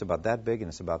the book's about that big, and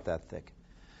it's about that thick.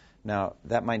 Now,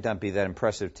 that might not be that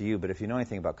impressive to you, but if you know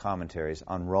anything about commentaries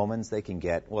on Romans, they can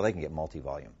get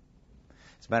multi-volume.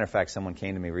 As a matter of fact, someone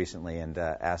came to me recently and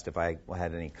asked if I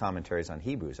had any commentaries on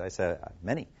Hebrews. I said,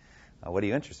 many. What are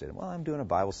you interested in? Well, I'm doing a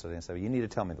Bible study. I said, you need to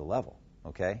tell me the level.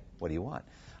 Okay, what do you want?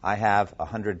 I have a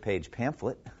 100-page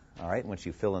pamphlet, all right, in which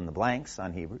you fill in the blanks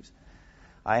on Hebrews.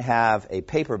 I have a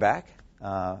paperback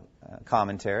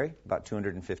commentary, about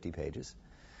 250 pages.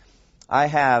 I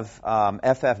have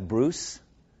F.F. Bruce,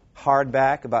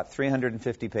 hardback, about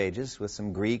 350 pages, with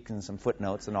some Greek and some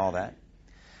footnotes and all that.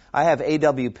 I have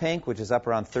A.W. Pink, which is up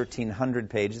around 1,300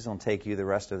 pages. It'll take you the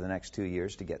rest of the next 2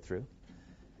 years to get through.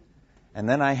 And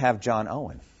then I have John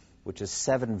Owen, which is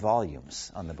 7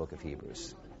 volumes on the book of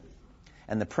Hebrews.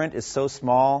 And the print is so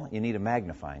small, you need a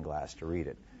magnifying glass to read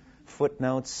it.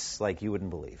 Footnotes like you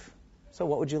wouldn't believe. So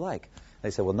what would you like?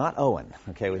 They said, well, not Owen.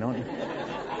 Okay, we don't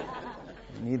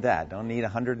need that. Don't need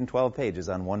 112 pages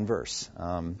on one verse.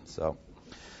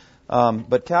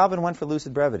 But Calvin went for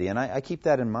lucid brevity, and I keep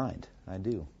that in mind. I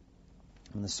do.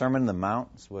 And the Sermon on the Mount,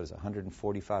 what is it,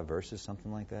 145 verses,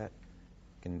 something like that?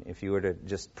 If you were to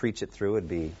just preach it through, it'd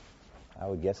be, I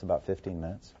would guess, about 15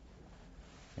 minutes.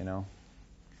 You know?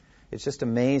 It's just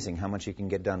amazing how much you can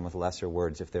get done with lesser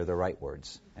words if they're the right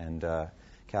words. And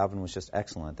Calvin was just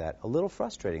excellent at that. A little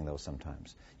frustrating, though,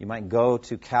 sometimes. You might go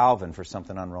to Calvin for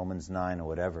something on Romans 9 or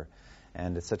whatever,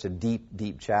 and it's such a deep,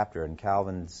 deep chapter, and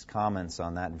Calvin's comments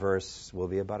on that verse will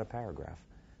be about a paragraph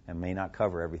and may not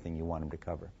cover everything you want him to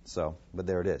cover. But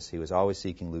there it is. He was always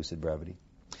seeking lucid brevity.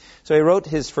 So he wrote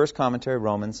his first commentary,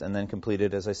 Romans, and then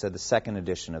completed, as I said, the second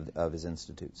edition of his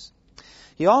Institutes.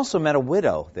 He also met a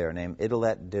widow there named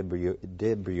Idelette de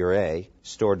Buret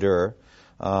Stordeur.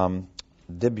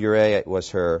 De Buret was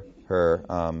her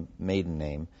maiden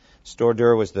name.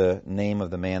 Stordeur was the name of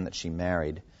the man that she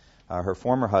married. Her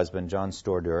former husband, John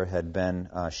Stordeur, had been,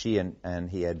 she and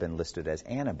he had been listed as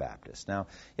Anabaptists. Now,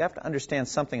 you have to understand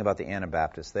something about the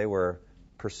Anabaptists. They were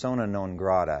persona non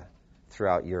grata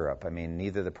throughout Europe. I mean,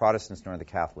 neither the Protestants nor the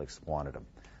Catholics wanted them.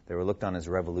 They were looked on as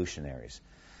revolutionaries.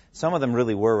 Some of them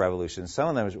really were revolutionaries. Some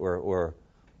of them were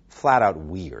flat out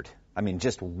weird. I mean,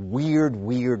 just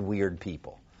weird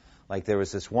people. Like there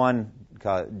was this one,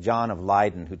 John of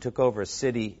Leyden, who took over a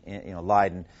city,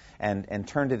 Leyden, and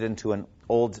turned it into an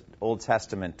Old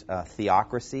Testament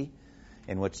theocracy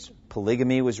in which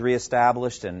polygamy was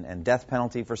reestablished and death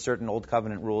penalty for certain Old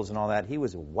Covenant rules and all that. He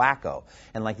was wacko.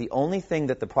 And like the only thing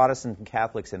that the Protestant and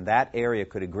Catholics in that area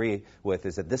could agree with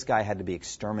is that this guy had to be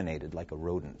exterminated like a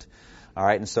rodent. All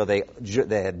right, and so they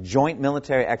had joint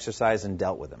military exercise and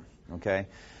dealt with him. Okay,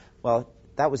 well,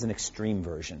 that was an extreme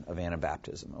version of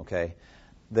Anabaptism. Okay,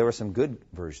 there were some good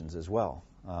versions as well.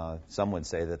 Some would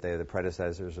say that they are the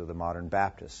predecessors of the modern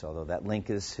Baptists, although that link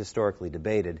is historically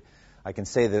debated. I can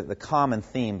say that the common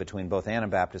theme between both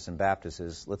Anabaptists and Baptists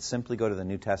is let's simply go to the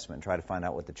New Testament and try to find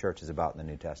out what the church is about in the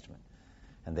New Testament.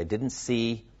 And they didn't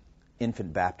see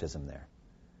infant baptism there.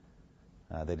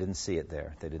 They didn't see it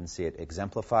there. They didn't see it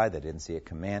exemplified. They didn't see it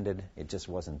commanded. It just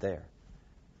wasn't there.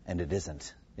 And it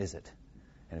isn't, is it?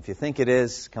 And if you think it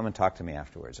is, come and talk to me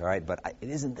afterwards, all right? But it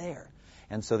isn't there.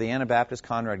 And so the Anabaptists,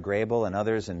 Conrad Grebel and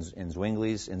others in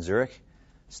Zwingli's in Zurich,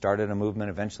 started a movement.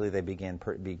 Eventually they began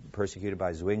be persecuted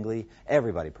by Zwingli.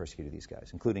 Everybody persecuted these guys,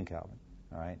 including Calvin,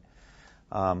 all right?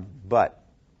 But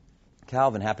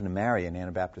Calvin happened to marry an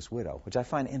Anabaptist widow, which I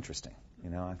find interesting.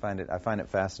 I find it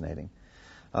fascinating.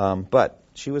 But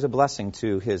she was a blessing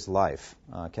to his life.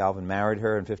 Calvin married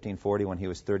her in 1540 when he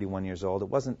was 31 years old. It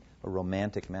wasn't a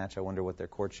romantic match. I wonder what their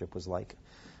courtship was like.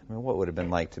 I mean, what would it have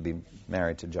been like to be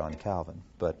married to John Calvin?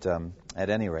 But at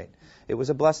any rate, it was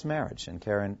a blessed marriage, and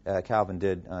Calvin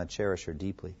did cherish her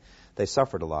deeply. They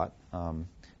suffered a lot. I'll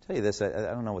tell you this, I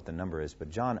don't know what the number is, but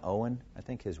John Owen, I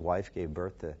think his wife gave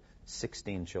birth to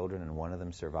 16 children, and one of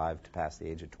them survived past the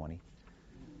age of 20. I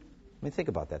mean, think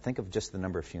about that. Think of just the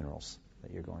number of funerals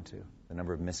that you're going to, the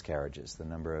number of miscarriages, the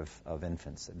number of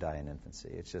infants that die in infancy.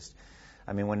 It's just,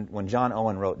 I mean, when John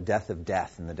Owen wrote Death of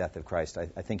Death and the Death of Christ,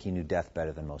 I think he knew death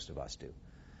better than most of us do.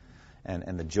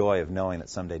 And the joy of knowing that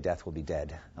someday death will be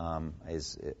dead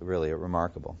is really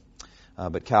remarkable.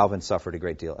 But Calvin suffered a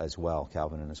great deal as well,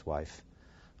 Calvin and his wife.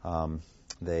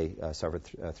 They suffered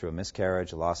through a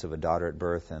miscarriage, a loss of a daughter at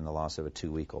birth, and the loss of a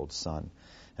 2-week-old son.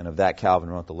 And of that, Calvin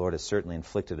wrote, "The Lord has certainly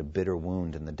inflicted a bitter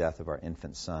wound in the death of our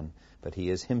infant son, but he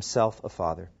is himself a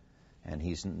father, and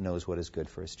he knows what is good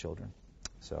for his children."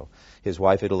 So his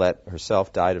wife, Idelette,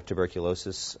 herself died of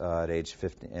tuberculosis at age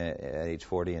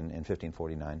 40 in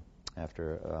 1549,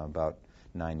 after about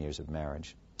 9 years of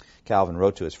marriage. Calvin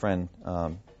wrote to his friend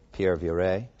Pierre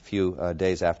Viret a few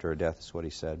days after her death. This is what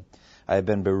he said: "I have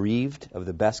been bereaved of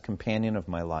the best companion of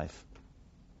my life,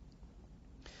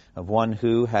 of one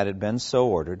who, had it been so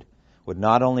ordered, would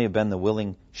not only have been the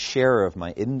willing sharer of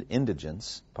my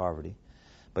indigence, poverty,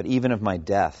 but even of my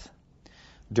death.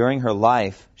 During her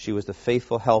life, she was the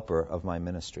faithful helper of my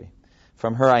ministry.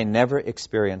 From her I never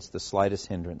experienced the slightest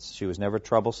hindrance. She was never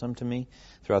troublesome to me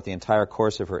throughout the entire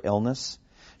course of her illness.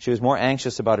 She was more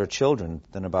anxious about her children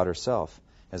than about herself.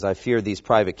 As I feared these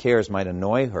private cares might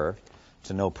annoy her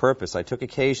to no purpose, I took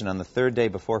occasion on the 3rd day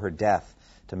before her death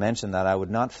to mention that I would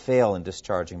not fail in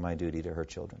discharging my duty to her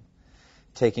children.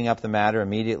 Taking up the matter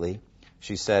immediately,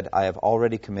 she said, 'I have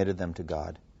already committed them to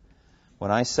God.'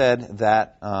 When I said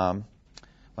that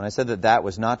that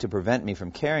was not to prevent me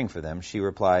from caring for them, she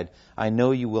replied, 'I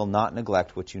know you will not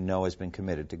neglect what you know has been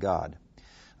committed to God.'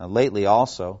 Lately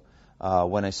also,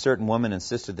 when a certain woman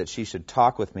insisted that she should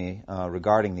talk with me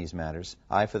regarding these matters,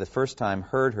 I for the first time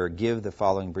heard her give the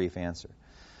following brief answer.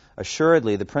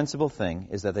 Assuredly, the principal thing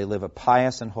is that they live a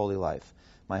pious and holy life.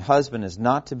 My husband is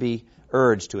not to be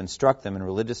urged to instruct them in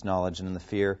religious knowledge and in the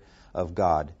fear of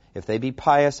God. If they be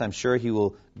pious, I'm sure he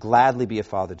will gladly be a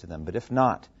father to them. But if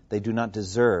not, they do not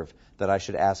deserve that I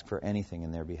should ask for anything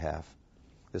in their behalf.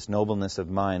 This nobleness of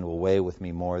mind will weigh with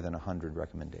me more than 100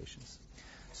 recommendations.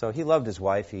 So he loved his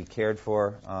wife. He cared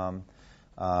for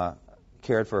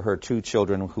her 2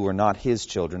 children who were not his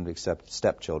children, except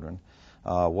stepchildren.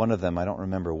 One of them, I don't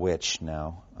remember which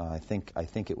now. I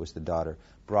think it was the daughter.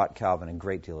 Brought Calvin a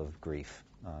great deal of grief.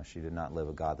 She did not live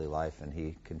a godly life, and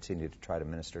he continued to try to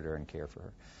minister to her and care for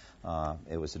her.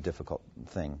 It was a difficult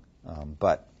thing,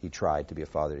 but he tried to be a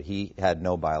father. He had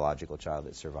no biological child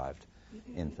that survived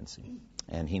infancy,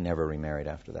 and he never remarried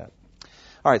after that.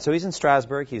 All right, so he's in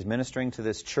Strasbourg. He's ministering to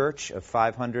this church of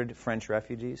 500 French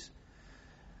refugees.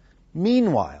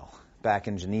 Meanwhile, back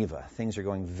in Geneva, things are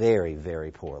going very,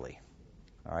 very poorly.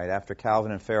 All right, after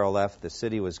Calvin and Farel left, the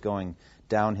city was going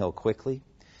downhill quickly.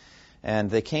 And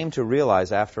they came to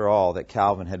realize, after all, that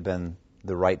Calvin had been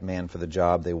the right man for the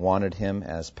job. They wanted him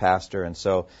as pastor. And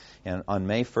so on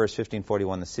May 1st,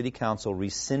 1541, the city council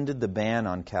rescinded the ban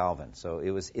on Calvin. So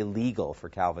it was illegal for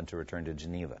Calvin to return to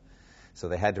Geneva. So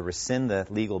they had to rescind the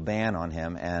legal ban on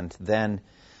him, and then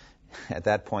at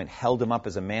that point held him up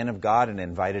as a man of God and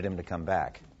invited him to come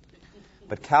back.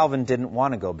 But Calvin didn't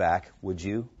want to go back, would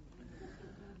you?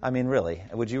 I mean, really,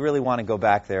 would you really want to go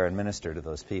back there and minister to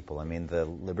those people? I mean, the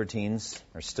libertines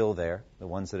are still there, the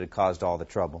ones that had caused all the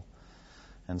trouble.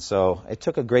 And so it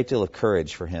took a great deal of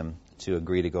courage for him to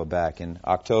agree to go back. In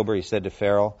October, he said to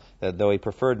Farel that though he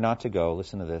preferred not to go,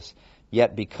 listen to this,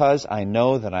 yet because I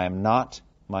know that I am not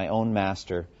my own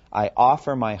master, I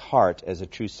offer my heart as a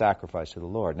true sacrifice to the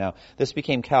Lord. Now, this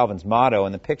became Calvin's motto,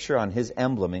 and the picture on his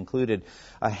emblem included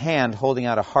a hand holding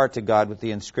out a heart to God with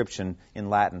the inscription in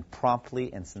Latin,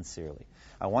 promptly and sincerely.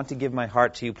 I want to give my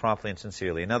heart to you promptly and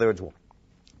sincerely. In other words, if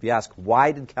you ask,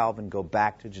 why did Calvin go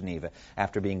back to Geneva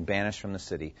after being banished from the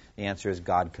city? The answer is,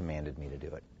 God commanded me to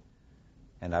do it.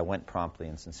 And I went promptly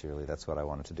and sincerely. That's what I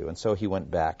wanted to do. And so he went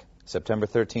back. September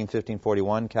 13,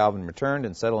 1541, Calvin returned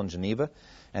and settled in Geneva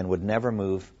and would never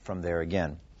move from there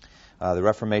again. The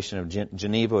Reformation of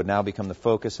Geneva would now become the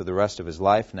focus of the rest of his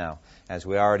life. Now, as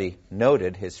we already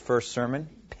noted, his first sermon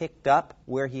picked up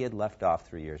where he had left off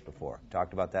 3 years before.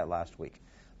 Talked about that last week.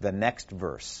 The next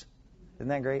verse. Isn't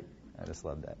that great? I just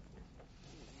love that.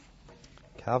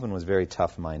 Calvin was very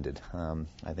tough-minded.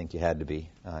 I think you had to be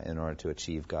in order to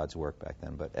achieve God's work back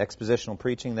then. But expositional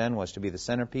preaching then was to be the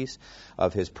centerpiece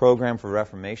of his program for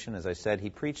Reformation. As I said,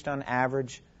 he preached on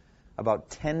average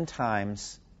about 10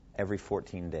 times every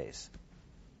 14 days.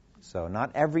 So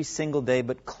not every single day,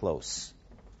 but close.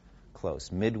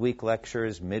 Close. Midweek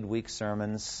lectures, midweek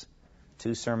sermons,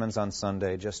 2 sermons on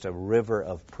Sunday, just a river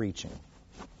of preaching.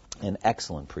 And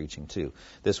excellent preaching, too.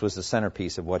 This was the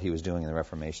centerpiece of what he was doing in the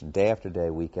Reformation, day after day,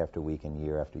 week after week, and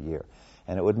year after year.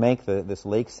 And it would make this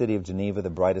lake city of Geneva the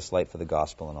brightest light for the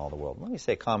gospel in all the world. Let me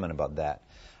say a comment about that.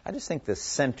 I just think the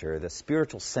center, the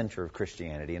spiritual center of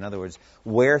Christianity, in other words,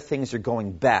 where things are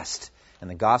going best, and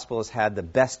the gospel has had the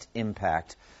best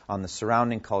impact on the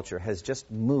surrounding culture, has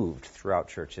just moved throughout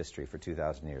church history for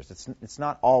 2,000 years. It's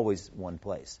not always one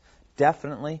place.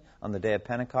 Definitely, on the day of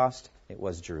Pentecost, it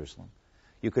was Jerusalem.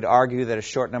 You could argue that a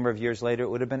short number of years later, it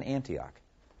would have been Antioch.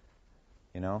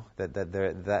 You know, that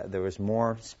there was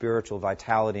more spiritual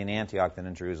vitality in Antioch than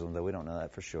in Jerusalem, though we don't know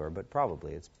that for sure, but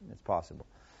probably it's possible.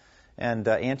 And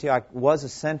Antioch was a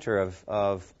center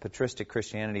of patristic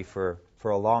Christianity for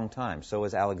a long time. So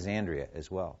was Alexandria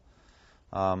as well.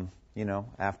 You know,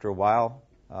 after a while,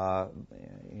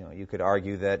 you could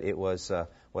argue that it was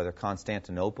whether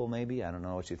Constantinople, maybe. I don't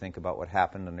know what you think about what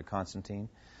happened under Constantine.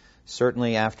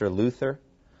 Certainly after Luther,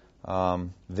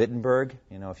 Wittenberg.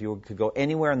 You know, if you could go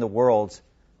anywhere in the world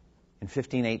in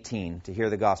 1518 to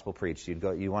hear the gospel preached,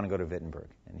 you want to go to Wittenberg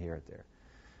and hear it there.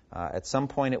 At some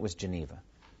point, it was Geneva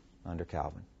under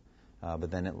Calvin, but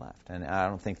then it left. And I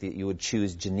don't think that you would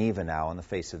choose Geneva now on the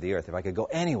face of the earth. If I could go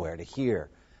anywhere to hear,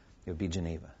 it would be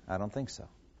Geneva. I don't think so.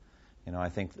 You know, I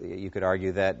think you could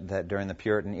argue that during the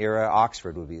Puritan era,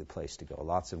 Oxford would be the place to go.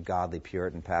 Lots of godly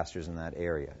Puritan pastors in that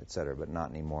area, etc., but not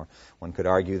anymore. One could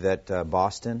argue that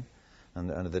Boston,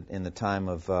 in the time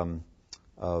of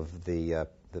the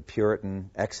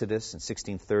Puritan Exodus in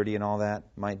 1630 and all that,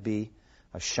 might be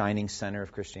a shining center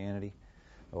of Christianity,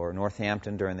 or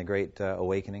Northampton during the Great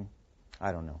Awakening.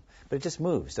 I don't know. But it just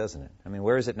moves, doesn't it? I mean,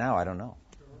 where is it now? I don't know.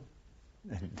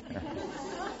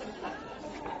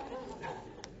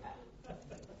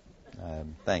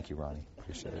 Thank you, Ronnie.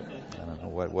 Appreciate it. I don't know.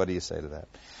 What do you say to that?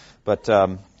 But,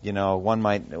 you know, one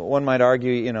might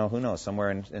argue, you know, who knows, somewhere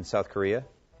in South Korea,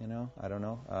 I don't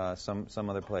know. Some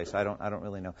other place. I don't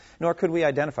really know. Nor could we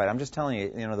identify it. I'm just telling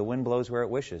you, the wind blows where it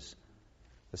wishes.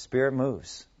 The Spirit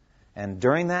moves. And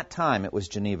during that time, it was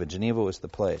Geneva. Geneva was the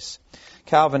place.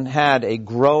 Calvin had a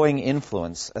growing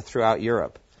influence throughout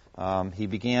Europe. He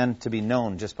began to be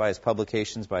known just by his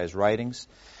publications, by his writings.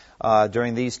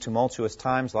 During these tumultuous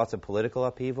times, lots of political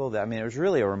upheaval. It was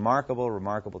really a remarkable,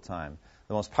 remarkable time.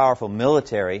 The most powerful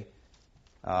military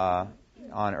on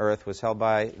earth was held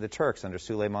by the Turks under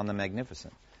Suleiman the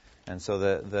Magnificent. And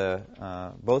so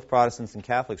both Protestants and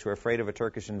Catholics were afraid of a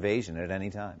Turkish invasion at any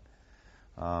time.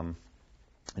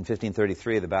 In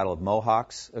 1533, the Battle of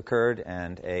Mohawks occurred,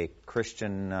 and a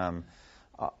Christian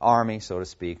army, so to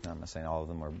speak, I'm not saying all of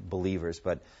them were believers,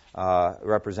 but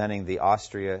representing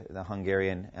the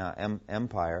Hungarian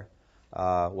Empire,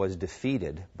 was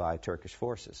defeated by Turkish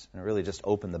forces. And it really just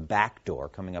opened the back door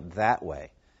coming up that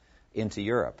way into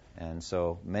Europe. And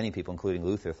so many people, including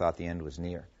Luther, thought the end was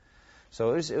near.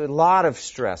 So it was a lot of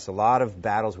stress, a lot of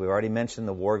battles. We've already mentioned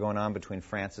the war going on between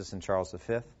Francis and Charles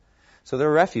V. So there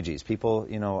were refugees, people,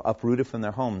 uprooted from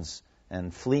their homes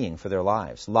and fleeing for their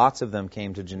lives. Lots of them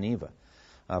came to Geneva.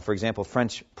 For example,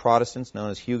 French Protestants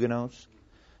known as Huguenots,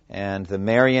 and the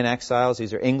Marian exiles.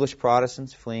 These are English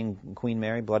Protestants fleeing Queen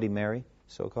Mary, Bloody Mary,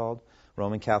 so-called,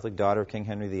 Roman Catholic daughter of King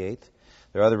Henry VIII.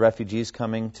 There are other refugees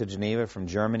coming to Geneva from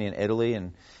Germany and Italy,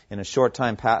 and in a short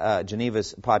time,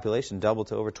 Geneva's population doubled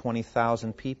to over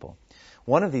 20,000 people.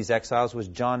 One of these exiles was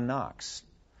John Knox,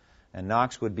 and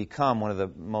Knox would become one of the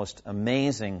most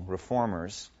amazing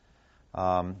reformers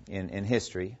in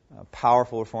history, a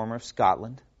powerful reformer of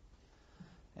Scotland,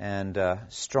 and a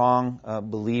strong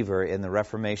believer in the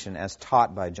Reformation as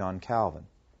taught by John Calvin.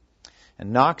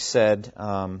 And Knox said,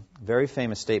 very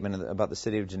famous statement about the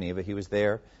city of Geneva. He was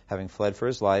there, having fled for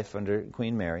his life under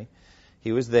Queen Mary.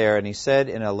 He was there, and he said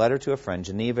in a letter to a friend,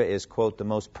 Geneva is, quote, the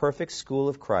most perfect school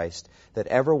of Christ that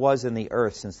ever was in the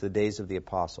earth since the days of the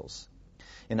apostles.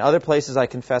 In other places I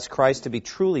confess Christ to be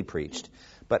truly preached,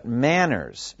 but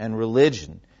manners and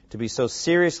religion to be so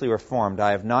seriously reformed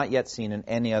I have not yet seen in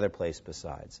any other place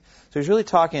besides. So he's really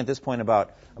talking at this point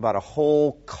about a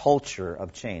whole culture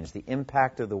of change, the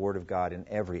impact of the Word of God in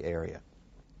every area.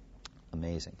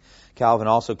 Amazing. Calvin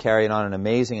also carried on an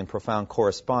amazing and profound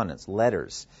correspondence,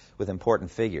 letters with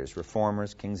important figures,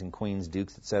 reformers, kings and queens,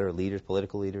 dukes, etc., leaders,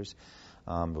 political leaders,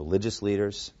 religious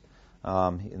leaders.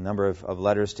 A number of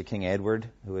letters to King Edward,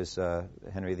 who was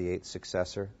Henry VIII's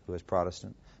successor, who was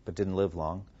Protestant, but didn't live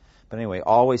long. But anyway,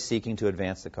 always seeking to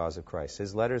advance the cause of Christ.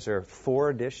 His letters are 4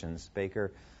 editions.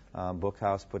 Baker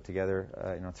Bookhouse put together,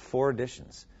 it's 4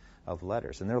 editions of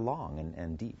letters, and they're long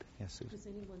and deep. Yes, Susan. Does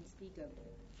anyone speak of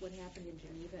what happened in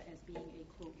Geneva as being a,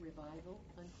 quote, revival,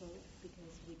 unquote?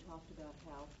 Because we talked about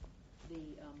how the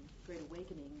Great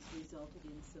Awakenings resulted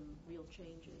in some real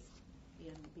changes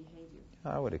in behavior.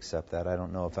 I would accept that. I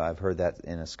don't know if I've heard that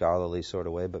in a scholarly sort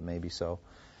of way, but maybe so.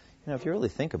 If you really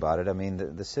think about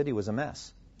it, the city was a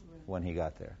mess when he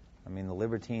got there. The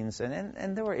libertines,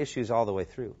 and there were issues all the way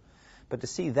through. But to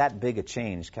see that big a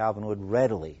change, Calvin would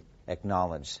readily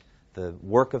acknowledge the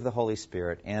work of the Holy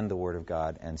Spirit and the Word of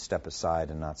God and step aside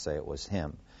and not say it was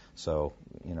him. So,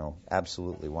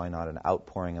 absolutely, why not an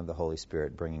outpouring of the Holy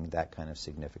Spirit bringing that kind of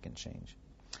significant change?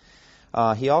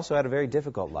 He also had a very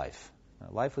difficult life.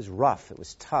 Life was rough. It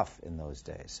was tough in those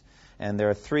days. And there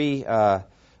are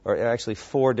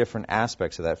 4 different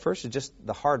aspects of that. First is just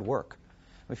the hard work.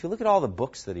 If you look at all the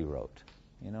books that he wrote,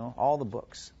 all the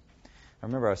books. I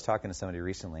remember I was talking to somebody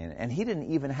recently, and he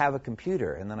didn't even have a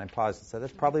computer. And then I paused and said,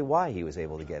 that's probably why he was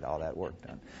able to get all that work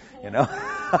done.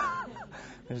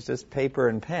 It was just paper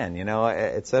and pen,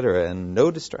 et cetera, and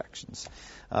no distractions.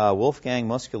 Wolfgang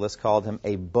Musculus called him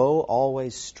a bow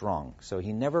always strung. So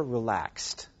he never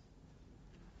relaxed.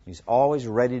 He's always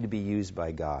ready to be used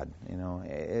by God.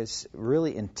 It's a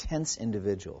really intense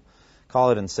individual.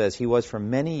 Colladon says he was for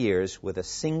many years with a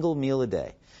single meal a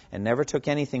day and never took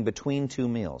anything between 2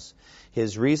 meals.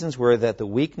 His reasons were that the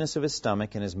weakness of his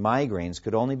stomach and his migraines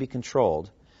could only be controlled,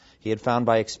 he had found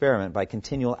by experiment, by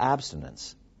continual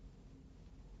abstinence.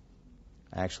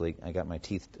 Actually, I got my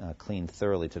teeth cleaned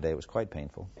thoroughly today. It was quite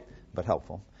painful, but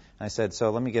helpful. I said, so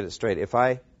let me get it straight. If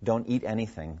I don't eat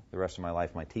anything the rest of my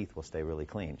life, my teeth will stay really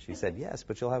clean. She said, yes,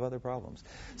 but you'll have other problems.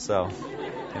 So,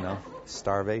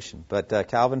 starvation. But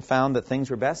Calvin found that things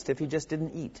were best if he just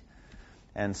didn't eat.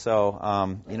 And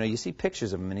so, you see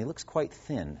pictures of him, and he looks quite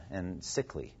thin and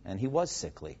sickly. And he was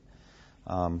sickly.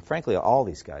 Frankly, all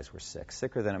these guys were sick.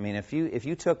 Sicker than, if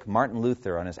you took Martin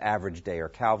Luther on his average day or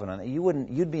Calvin on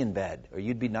you'd be in bed or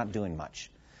you'd be not doing much.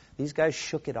 These guys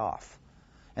shook it off.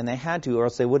 And they had to, or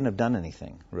else they wouldn't have done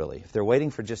anything, really. If they're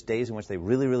waiting for just days in which they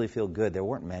really, really feel good, there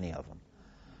weren't many of them.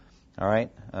 All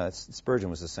right? Spurgeon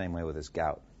was the same way with his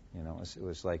gout. It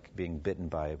was like being bitten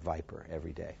by a viper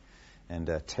every day, and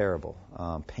terrible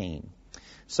pain.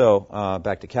 So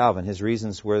back to Calvin. His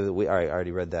reasons were that I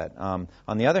already read that.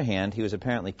 On the other hand, he was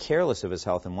apparently careless of his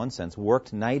health in one sense,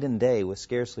 worked night and day with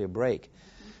scarcely a break.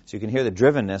 So you can hear the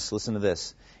drivenness, listen to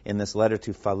this, in this letter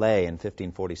to Falais in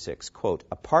 1546. Quote,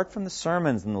 "Apart from the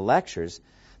sermons and the lectures,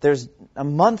 there's a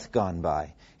month gone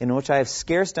by in which I have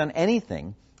scarce done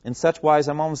anything. In such wise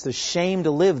I'm almost ashamed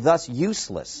to live thus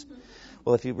useless."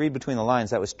 Well, if you read between the lines,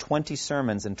 that was 20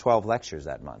 sermons and 12 lectures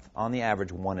that month, on the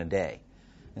average one a day.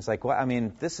 It's like, well, I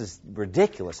mean, this is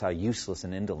ridiculous how useless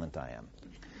and indolent I am.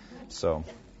 So,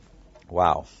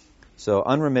 wow. So,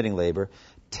 unremitting labor,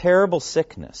 terrible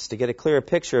sickness. To get a clearer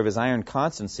picture of his iron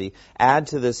constancy, add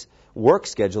to this work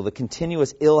schedule the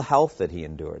continuous ill health that he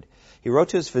endured. He wrote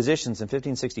to his physicians in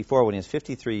 1564 when he was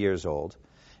 53 years old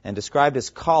and described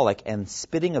his colic and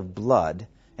spitting of blood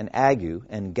and ague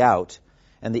and gout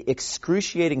and the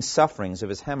excruciating sufferings of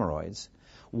his hemorrhoids.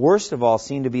 Worst of all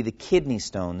seemed to be the kidney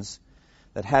stones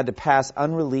that had to pass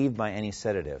unrelieved by any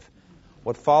sedative.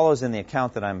 What follows in the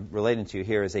account that I'm relating to you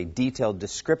here is a detailed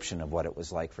description of what it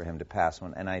was like for him to pass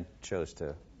one, and I chose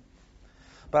to.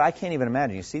 But I can't even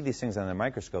imagine. You see these things under the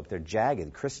microscope, they're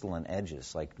jagged, crystalline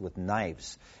edges, like with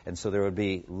knives, and so there would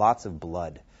be lots of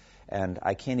blood. And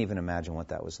I can't even imagine what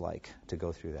that was like to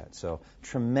go through that. So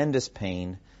tremendous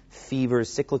pain, fevers,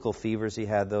 cyclical fevers, he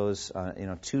had those,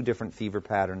 2 different fever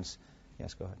patterns.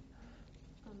 Yes, go ahead.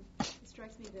 It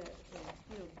strikes me that,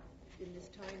 in this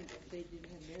time they didn't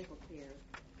have medical care,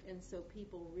 and so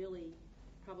people really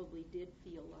probably did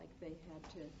feel like they had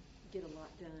to get a lot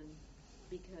done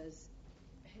because,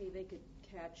 hey, they could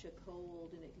catch a cold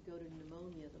and it could go to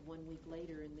pneumonia the 1 week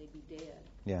later and they'd be dead.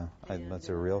 Yeah, that's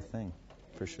a real thing,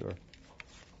 for sure.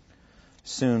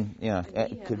 Soon,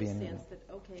 it could be anything. We have the sense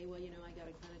that, okay, well, I got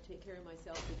to kind of take care of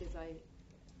myself because I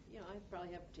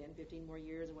probably have 10, 15 more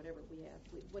years or whatever we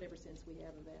have, whatever sense we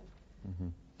have of that. Mm-hmm.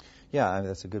 Yeah,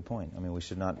 that's a good point. I mean, we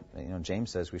should not,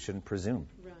 James says we shouldn't presume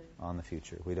on the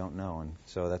future. We don't know, and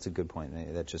so that's a good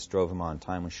point. That just drove him on.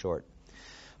 Time was short.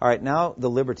 All right, now the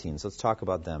libertines. Let's talk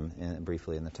about them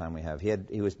briefly in the time we have.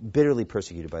 He was bitterly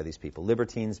persecuted by these people.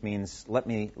 Libertines means let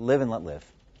me live and let live.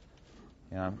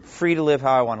 I'm free to live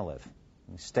how I want to live.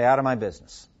 Stay out of my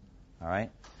business. All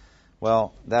right?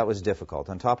 Well, that was difficult.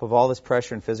 On top of all this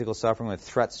pressure and physical suffering with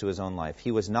threats to his own life,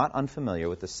 he was not unfamiliar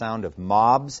with the sound of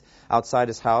mobs outside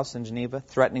his house in Geneva,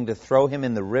 threatening to throw him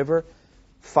in the river,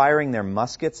 firing their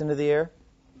muskets into the air.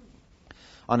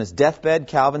 On his deathbed,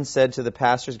 Calvin said to the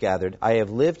pastors gathered, "I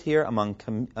have lived here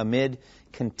amid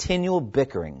continual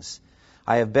bickerings.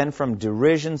 I have been from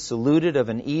derision saluted of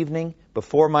an evening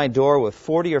before my door with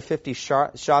 40 or 50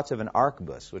 shots of an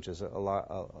arquebus," which is a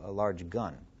large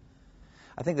gun.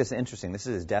 I think that's interesting. This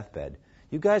is his deathbed.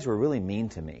 You guys were really mean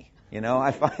to me.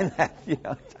 I find that,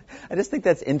 I just think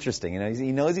that's interesting.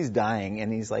 He knows he's dying,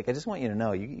 and he's like, I just want you to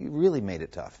know, you really made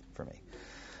it tough for me.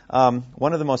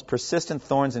 One of the most persistent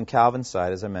thorns in Calvin's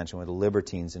side, as I mentioned, were the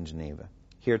libertines in Geneva.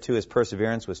 Here, too, his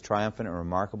perseverance was triumphant in a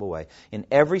remarkable way. In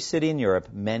every city in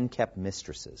Europe, men kept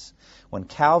mistresses. When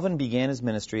Calvin began his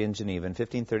ministry in Geneva in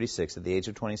 1536, at the age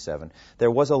of 27,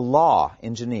 there was a law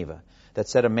in Geneva that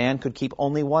said a man could keep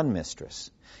only one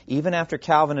mistress. Even after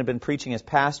Calvin had been preaching as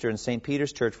pastor in St.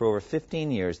 Peter's Church for over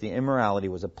 15 years, the immorality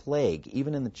was a plague,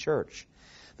 even in the church.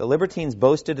 The libertines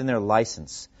boasted in their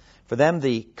license. For them,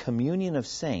 the communion of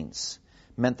saints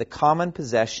meant the common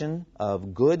possession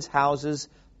of goods, houses,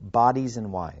 bodies,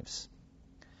 and wives.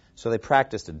 So they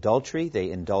practiced adultery,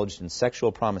 they indulged in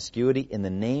sexual promiscuity in the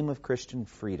name of Christian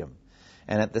freedom,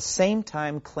 and at the same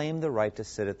time claimed the right to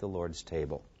sit at the Lord's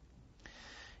table.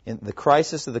 The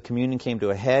crisis of the communion came to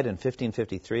a head in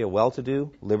 1553. A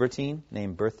well-to-do libertine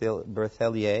named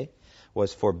Berthelier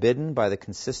was forbidden by the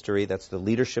consistory, that's the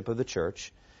leadership of the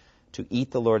church, to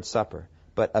eat the Lord's Supper,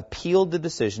 but appealed the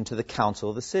decision to the council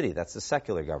of the city, that's the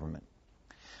secular government,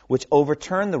 which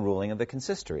overturned the ruling of the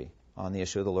consistory on the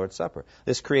issue of the Lord's Supper.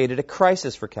 This created a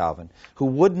crisis for Calvin, who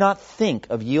would not think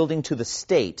of yielding to the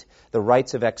state the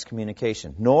rights of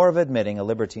excommunication, nor of admitting a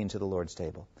libertine to the Lord's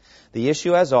table. The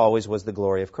issue, as always, was the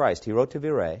glory of Christ. He wrote to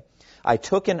Viret, "I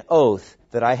took an oath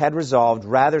that I had resolved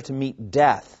rather to meet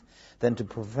death than to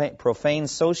profane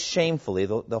so shamefully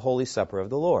the Holy Supper of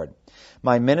the Lord.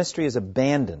 My ministry is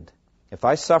abandoned if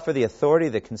I suffer the authority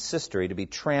of the consistory to be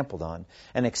trampled on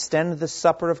and extend the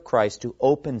supper of Christ to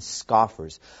open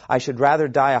scoffers. I should rather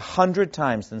die 100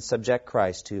 times than subject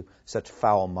Christ to such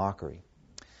foul mockery."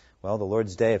 Well, the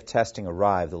Lord's day of testing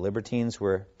arrived. The libertines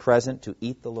were present to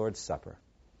eat the Lord's Supper.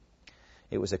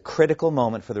 It was a critical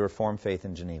moment for the Reformed faith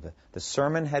in Geneva. The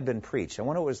sermon had been preached. I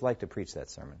wonder what it was like to preach that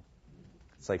sermon.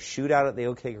 It's like shootout at the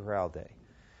OK Corral day.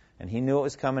 And he knew it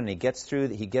was coming, and he gets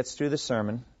through the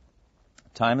sermon.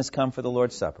 Time has come for the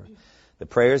Lord's Supper. The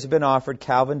prayers have been offered.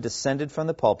 Calvin descended from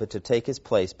the pulpit to take his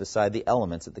place beside the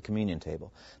elements at the communion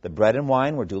table. The bread and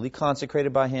wine were duly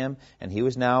consecrated by him, and he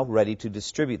was now ready to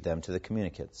distribute them to the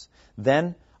communicants.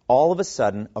 Then, all of a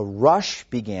sudden, a rush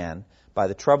began by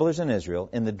the troublers in Israel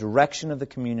in the direction of the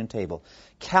communion table.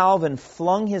 Calvin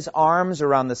flung his arms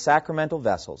around the sacramental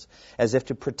vessels as if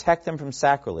to protect them from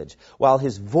sacrilege, while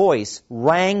his voice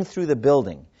rang through the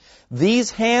building. These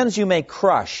hands you may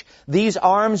crush, these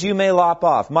arms you may lop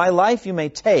off, my life you may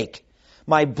take,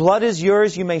 my blood is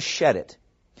yours, you may shed it.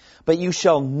 But you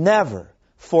shall never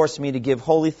force me to give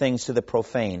holy things to the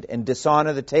profaned and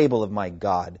dishonor the table of my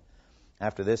God.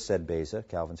 After this, said Beza,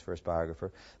 Calvin's first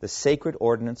biographer, the sacred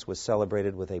ordinance was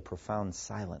celebrated with a profound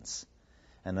silence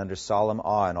and under solemn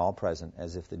awe in all present,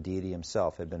 as if the deity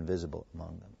himself had been visible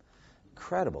among them.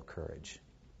 Incredible courage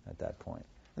at that point.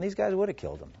 And these guys would have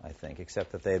killed him, I think,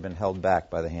 except that they had been held back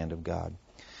by the hand of God.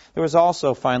 There was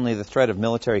also, finally, the threat of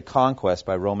military conquest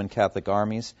by Roman Catholic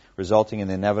armies, resulting in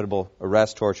the inevitable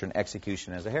arrest, torture, and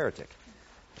execution as a heretic.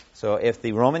 So if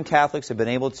the Roman Catholics had been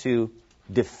able to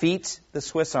defeat the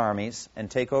Swiss armies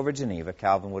and take over Geneva,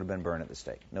 Calvin would have been burned at the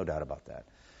stake. No doubt about that.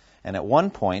 And at one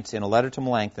point, in a letter to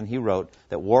Melanchthon, he wrote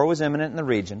that war was imminent in the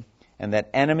region and that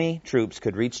enemy troops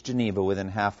could reach Geneva within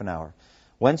half an hour.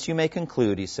 Whence you may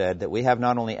conclude, he said, that we have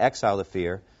not only exile to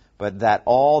fear, but that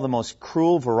all the most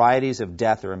cruel varieties of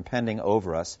death are impending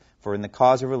over us, for in the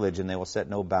cause of religion they will set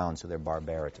no bounds to their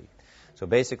barbarity. So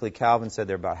basically, Calvin said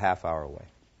they're about half hour away.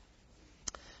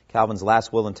 Calvin's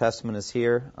last will and testament is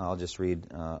here. I'll just read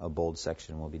a bold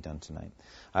section and we'll be done tonight.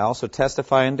 I also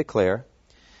testify and declare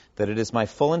that it is my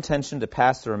full intention to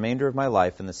pass the remainder of my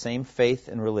life in the same faith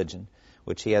and religion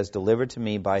which he has delivered to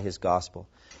me by his gospel,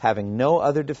 having no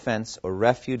other defense or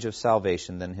refuge of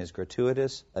salvation than his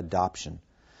gratuitous adoption,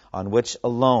 on which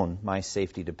alone my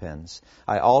safety depends.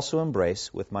 I also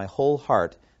embrace with my whole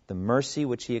heart the mercy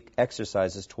which he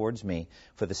exercises towards me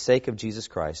for the sake of Jesus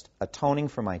Christ, atoning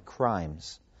for my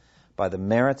crimes by the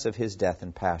merits of his death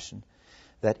and passion,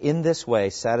 that in this way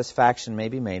satisfaction may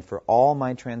be made for all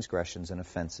my transgressions and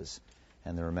offenses,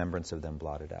 and the remembrance of them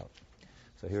blotted out.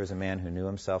 So here is a man who knew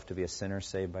himself to be a sinner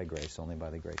saved by grace, only by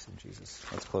the grace of Jesus.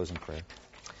 Let's close in prayer.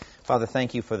 Father,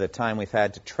 thank you for the time we've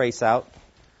had to trace out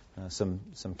some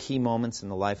key moments in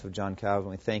the life of John Calvin.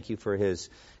 We thank you for his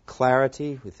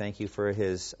clarity. We thank you for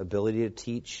his ability to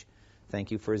teach.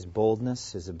 Thank you for his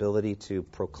boldness, his ability to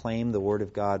proclaim the Word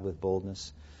of God with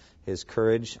boldness, his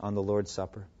courage on the Lord's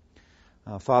Supper.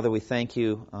 Father, we thank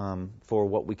you for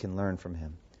what we can learn from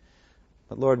him.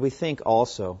 But Lord, we think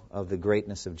also of the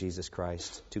greatness of Jesus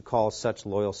Christ to call such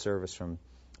loyal service from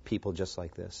people just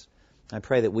like this. I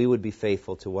pray that we would be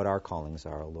faithful to what our callings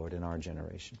are, O Lord, in our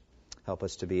generation. Help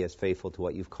us to be as faithful to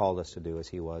what you've called us to do as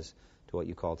he was to what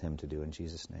you called him to do. In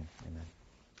Jesus' name,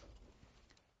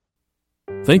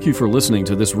 amen. Thank you for listening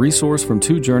to this resource from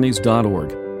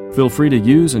twojourneys.org. Feel free to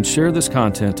use and share this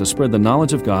content to spread the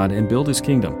knowledge of God and build his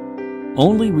kingdom.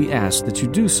 Only we ask that you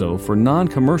do so for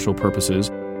non-commercial purposes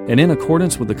and in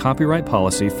accordance with the copyright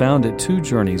policy found at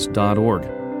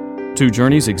twojourneys.org. Two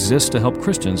Journeys exists to help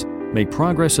Christians make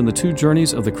progress in the two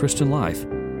journeys of the Christian life,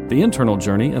 the internal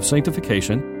journey of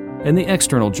sanctification and the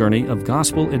external journey of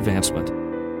gospel advancement.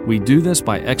 We do this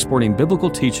by exporting biblical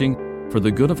teaching for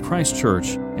the good of Christ's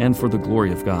church and for the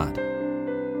glory of God.